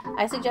know.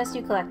 I suggest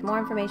you collect more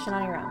information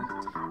on your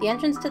own. The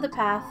entrance to the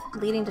path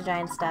leading to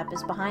Giant Step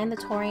is behind the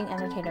touring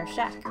entertainer's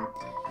shack.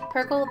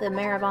 Perkle, the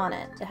mayor of On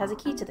It, has a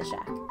key to the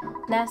shack.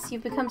 Ness,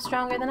 you've become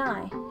stronger than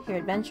I. Your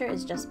adventure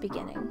is just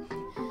beginning.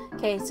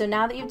 Okay, so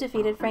now that you've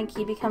defeated Frank,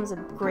 he becomes a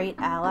great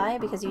ally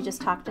because you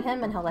just talk to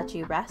him and he'll let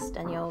you rest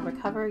and you'll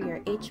recover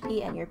your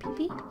HP and your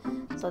PP.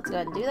 So let's go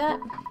ahead and do that.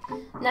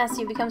 Ness,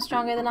 you've become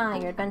stronger than I.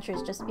 Your adventure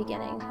is just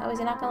beginning. Oh, is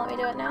he not going to let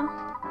me do it now?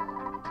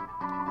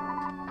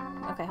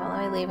 Okay, hold on,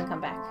 let me leave and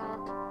come back.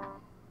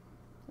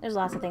 There's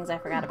lots of things I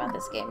forgot about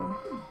this game.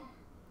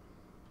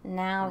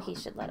 Now he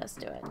should let us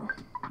do it.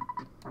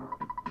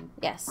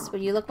 Yes.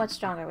 Would you look much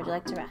stronger? Would you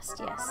like to rest?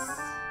 Yes.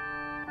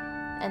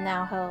 And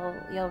now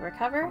you'll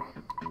recover.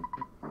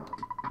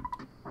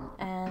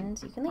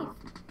 And you can leave.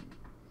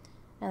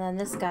 And then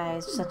this guy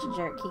is such a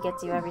jerk. He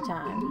gets you every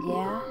time.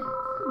 Yeah?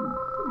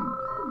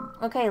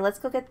 Okay, let's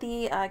go get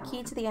the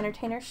key to the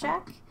entertainer's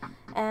shack.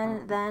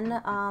 And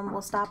then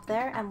we'll stop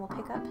there and we'll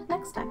pick up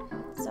next time.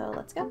 So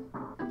let's go.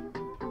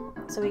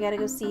 So we gotta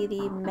go see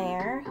the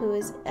mayor who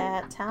is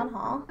at Town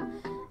Hall.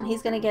 And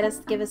he's gonna give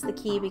us the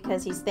key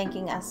because he's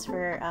thanking us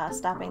for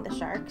stopping the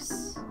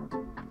sharks.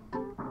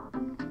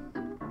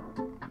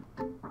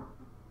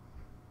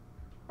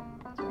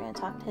 So we're gonna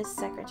talk to his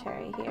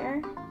secretary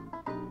here.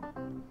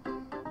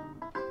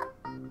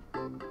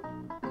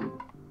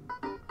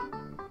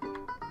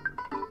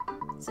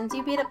 Since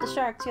you beat up the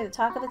sharks, you're the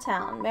talk of the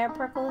town. Mayor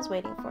Perkle is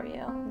waiting for you.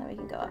 Now we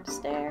can go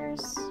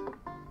upstairs.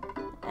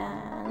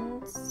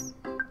 And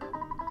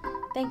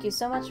thank you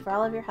so much for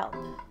all of your help.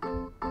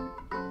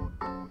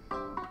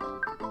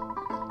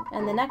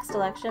 And the next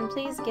election,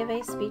 please give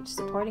a speech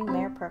supporting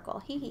Mayor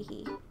Perkle. Hee hee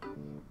hee.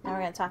 Now we're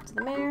going to talk to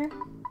the mayor.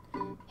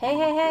 Hey,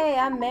 hey, hey,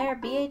 I'm Mayor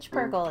B.H.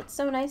 Perkle. It's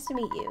so nice to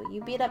meet you.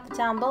 You beat up the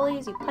town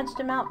bullies, you punched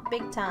them out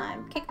big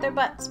time, kicked their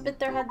butts, spit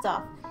their heads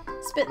off,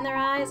 spit in their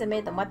eyes, and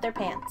made them wet their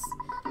pants.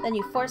 Then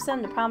you forced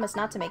them to promise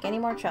not to make any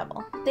more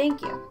trouble.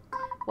 Thank you.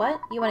 What?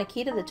 You want a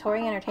key to the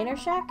touring entertainer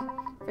shack?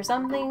 For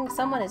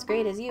someone as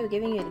great as you,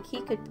 giving you the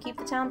key could keep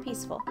the town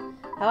peaceful.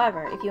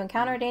 However, if you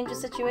encounter a dangerous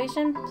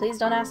situation, please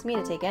don't ask me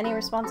to take any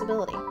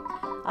responsibility.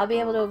 I'll be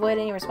able to avoid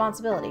any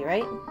responsibility,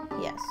 right?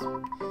 Yes.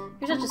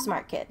 You're such a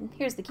smart kid.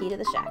 Here's the key to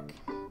the shack.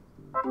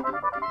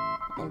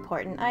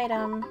 Important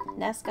item.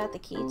 Ness got the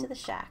key to the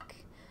shack.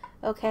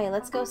 Okay,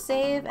 let's go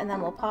save, and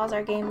then we'll pause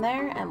our game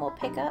there, and we'll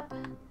pick up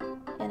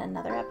in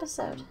another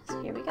episode.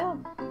 So here we go.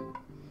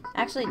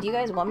 Actually, do you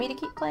guys want me to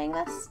keep playing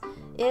this?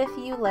 If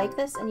you like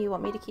this and you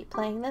want me to keep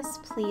playing this,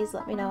 please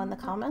let me know in the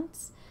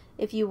comments.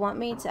 If you want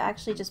me to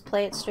actually just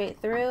play it straight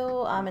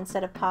through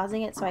instead of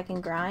pausing it so I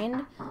can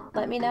grind,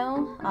 let me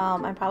know.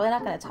 I'm probably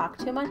not going to talk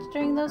too much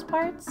during those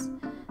parts.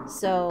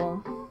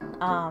 So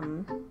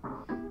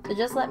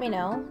just let me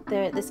know.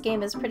 This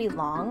game is pretty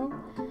long.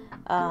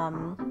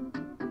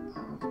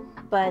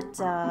 But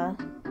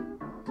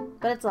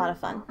but it's a lot of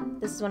fun.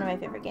 This is one of my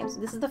favorite games.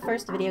 This is the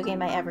first video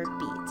game I ever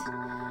beat,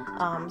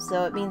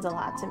 so it means a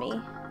lot to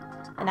me.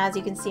 And as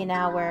you can see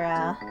now,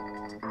 we're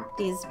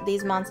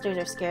these monsters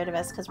are scared of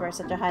us because we're at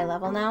such a high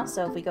level now,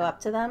 so if we go up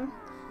to them,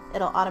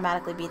 it'll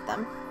automatically beat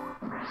them,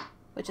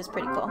 which is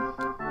pretty cool.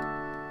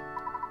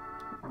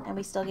 And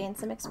we still gain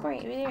some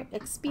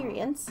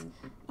experience,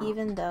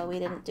 even though we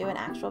didn't do an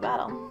actual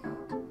battle.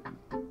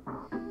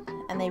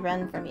 And they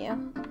run from you,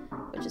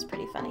 which is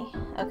pretty funny.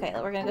 Okay,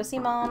 we're gonna go see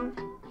Mom.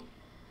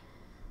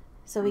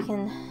 So we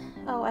can...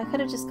 Oh, I could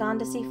have just gone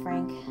to see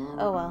Frank.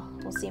 Oh well,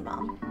 we'll see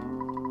Mom.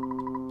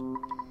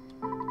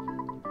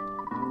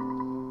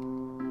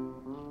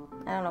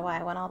 I don't know why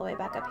I went all the way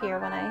back up here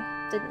when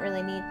I didn't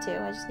really need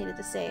to. I just needed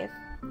to save.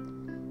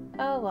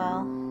 Oh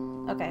well.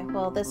 Okay,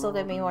 well this will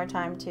give me more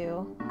time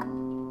to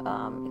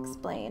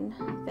explain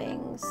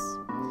things.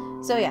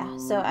 So yeah,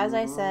 so as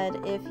I said,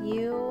 if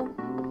you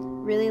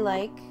really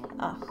like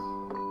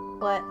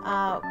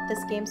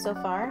this game so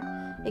far,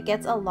 it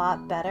gets a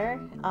lot better.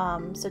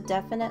 So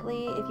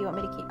definitely, if you want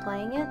me to keep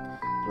playing it,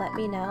 let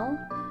me know.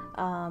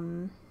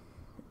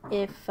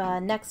 If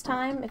next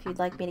time, if you'd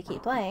like me to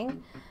keep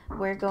playing,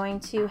 we're going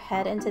to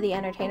head into the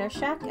Entertainer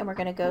Shack and we're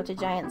going to go to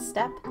Giant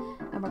Step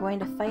and we're going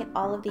to fight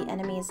all of the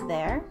enemies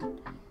there.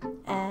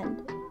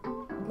 And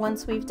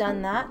once we've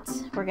done that,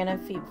 we're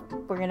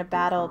gonna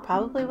battle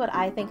probably what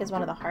I think is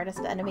one of the hardest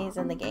enemies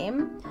in the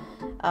game,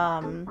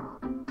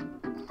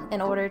 in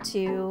order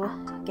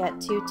to get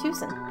to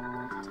Tucson,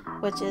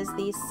 which is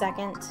the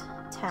second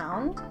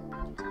town.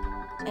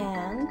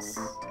 And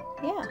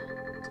yeah,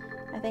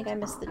 I think I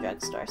missed the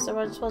drugstore, so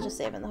we'll just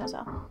save in the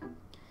hotel.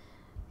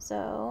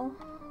 So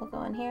we'll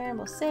go in here and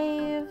we'll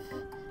save.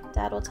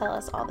 Dad will tell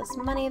us all this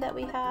money that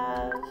we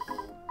have.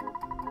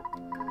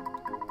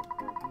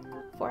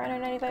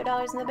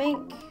 $495 in the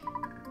bank.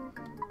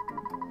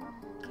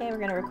 Okay, we're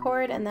gonna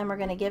record and then we're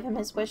gonna give him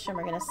his wish and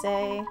we're gonna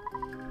say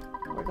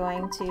we're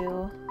going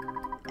to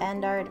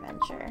end our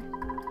adventure.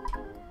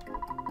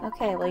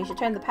 Okay, well you should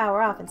turn the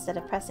power off instead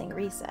of pressing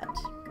reset.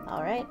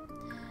 Alright.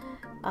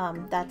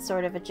 That's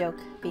sort of a joke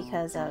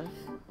because of,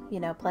 you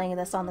know, playing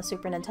this on the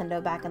Super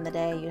Nintendo back in the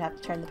day, you'd have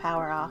to turn the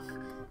power off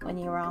when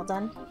you were all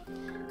done.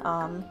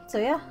 So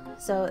yeah,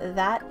 so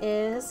that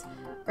is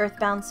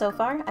Earthbound so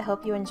far. I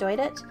hope you enjoyed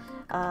it,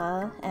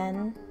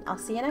 and I'll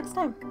see you next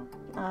time.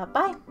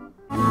 Bye!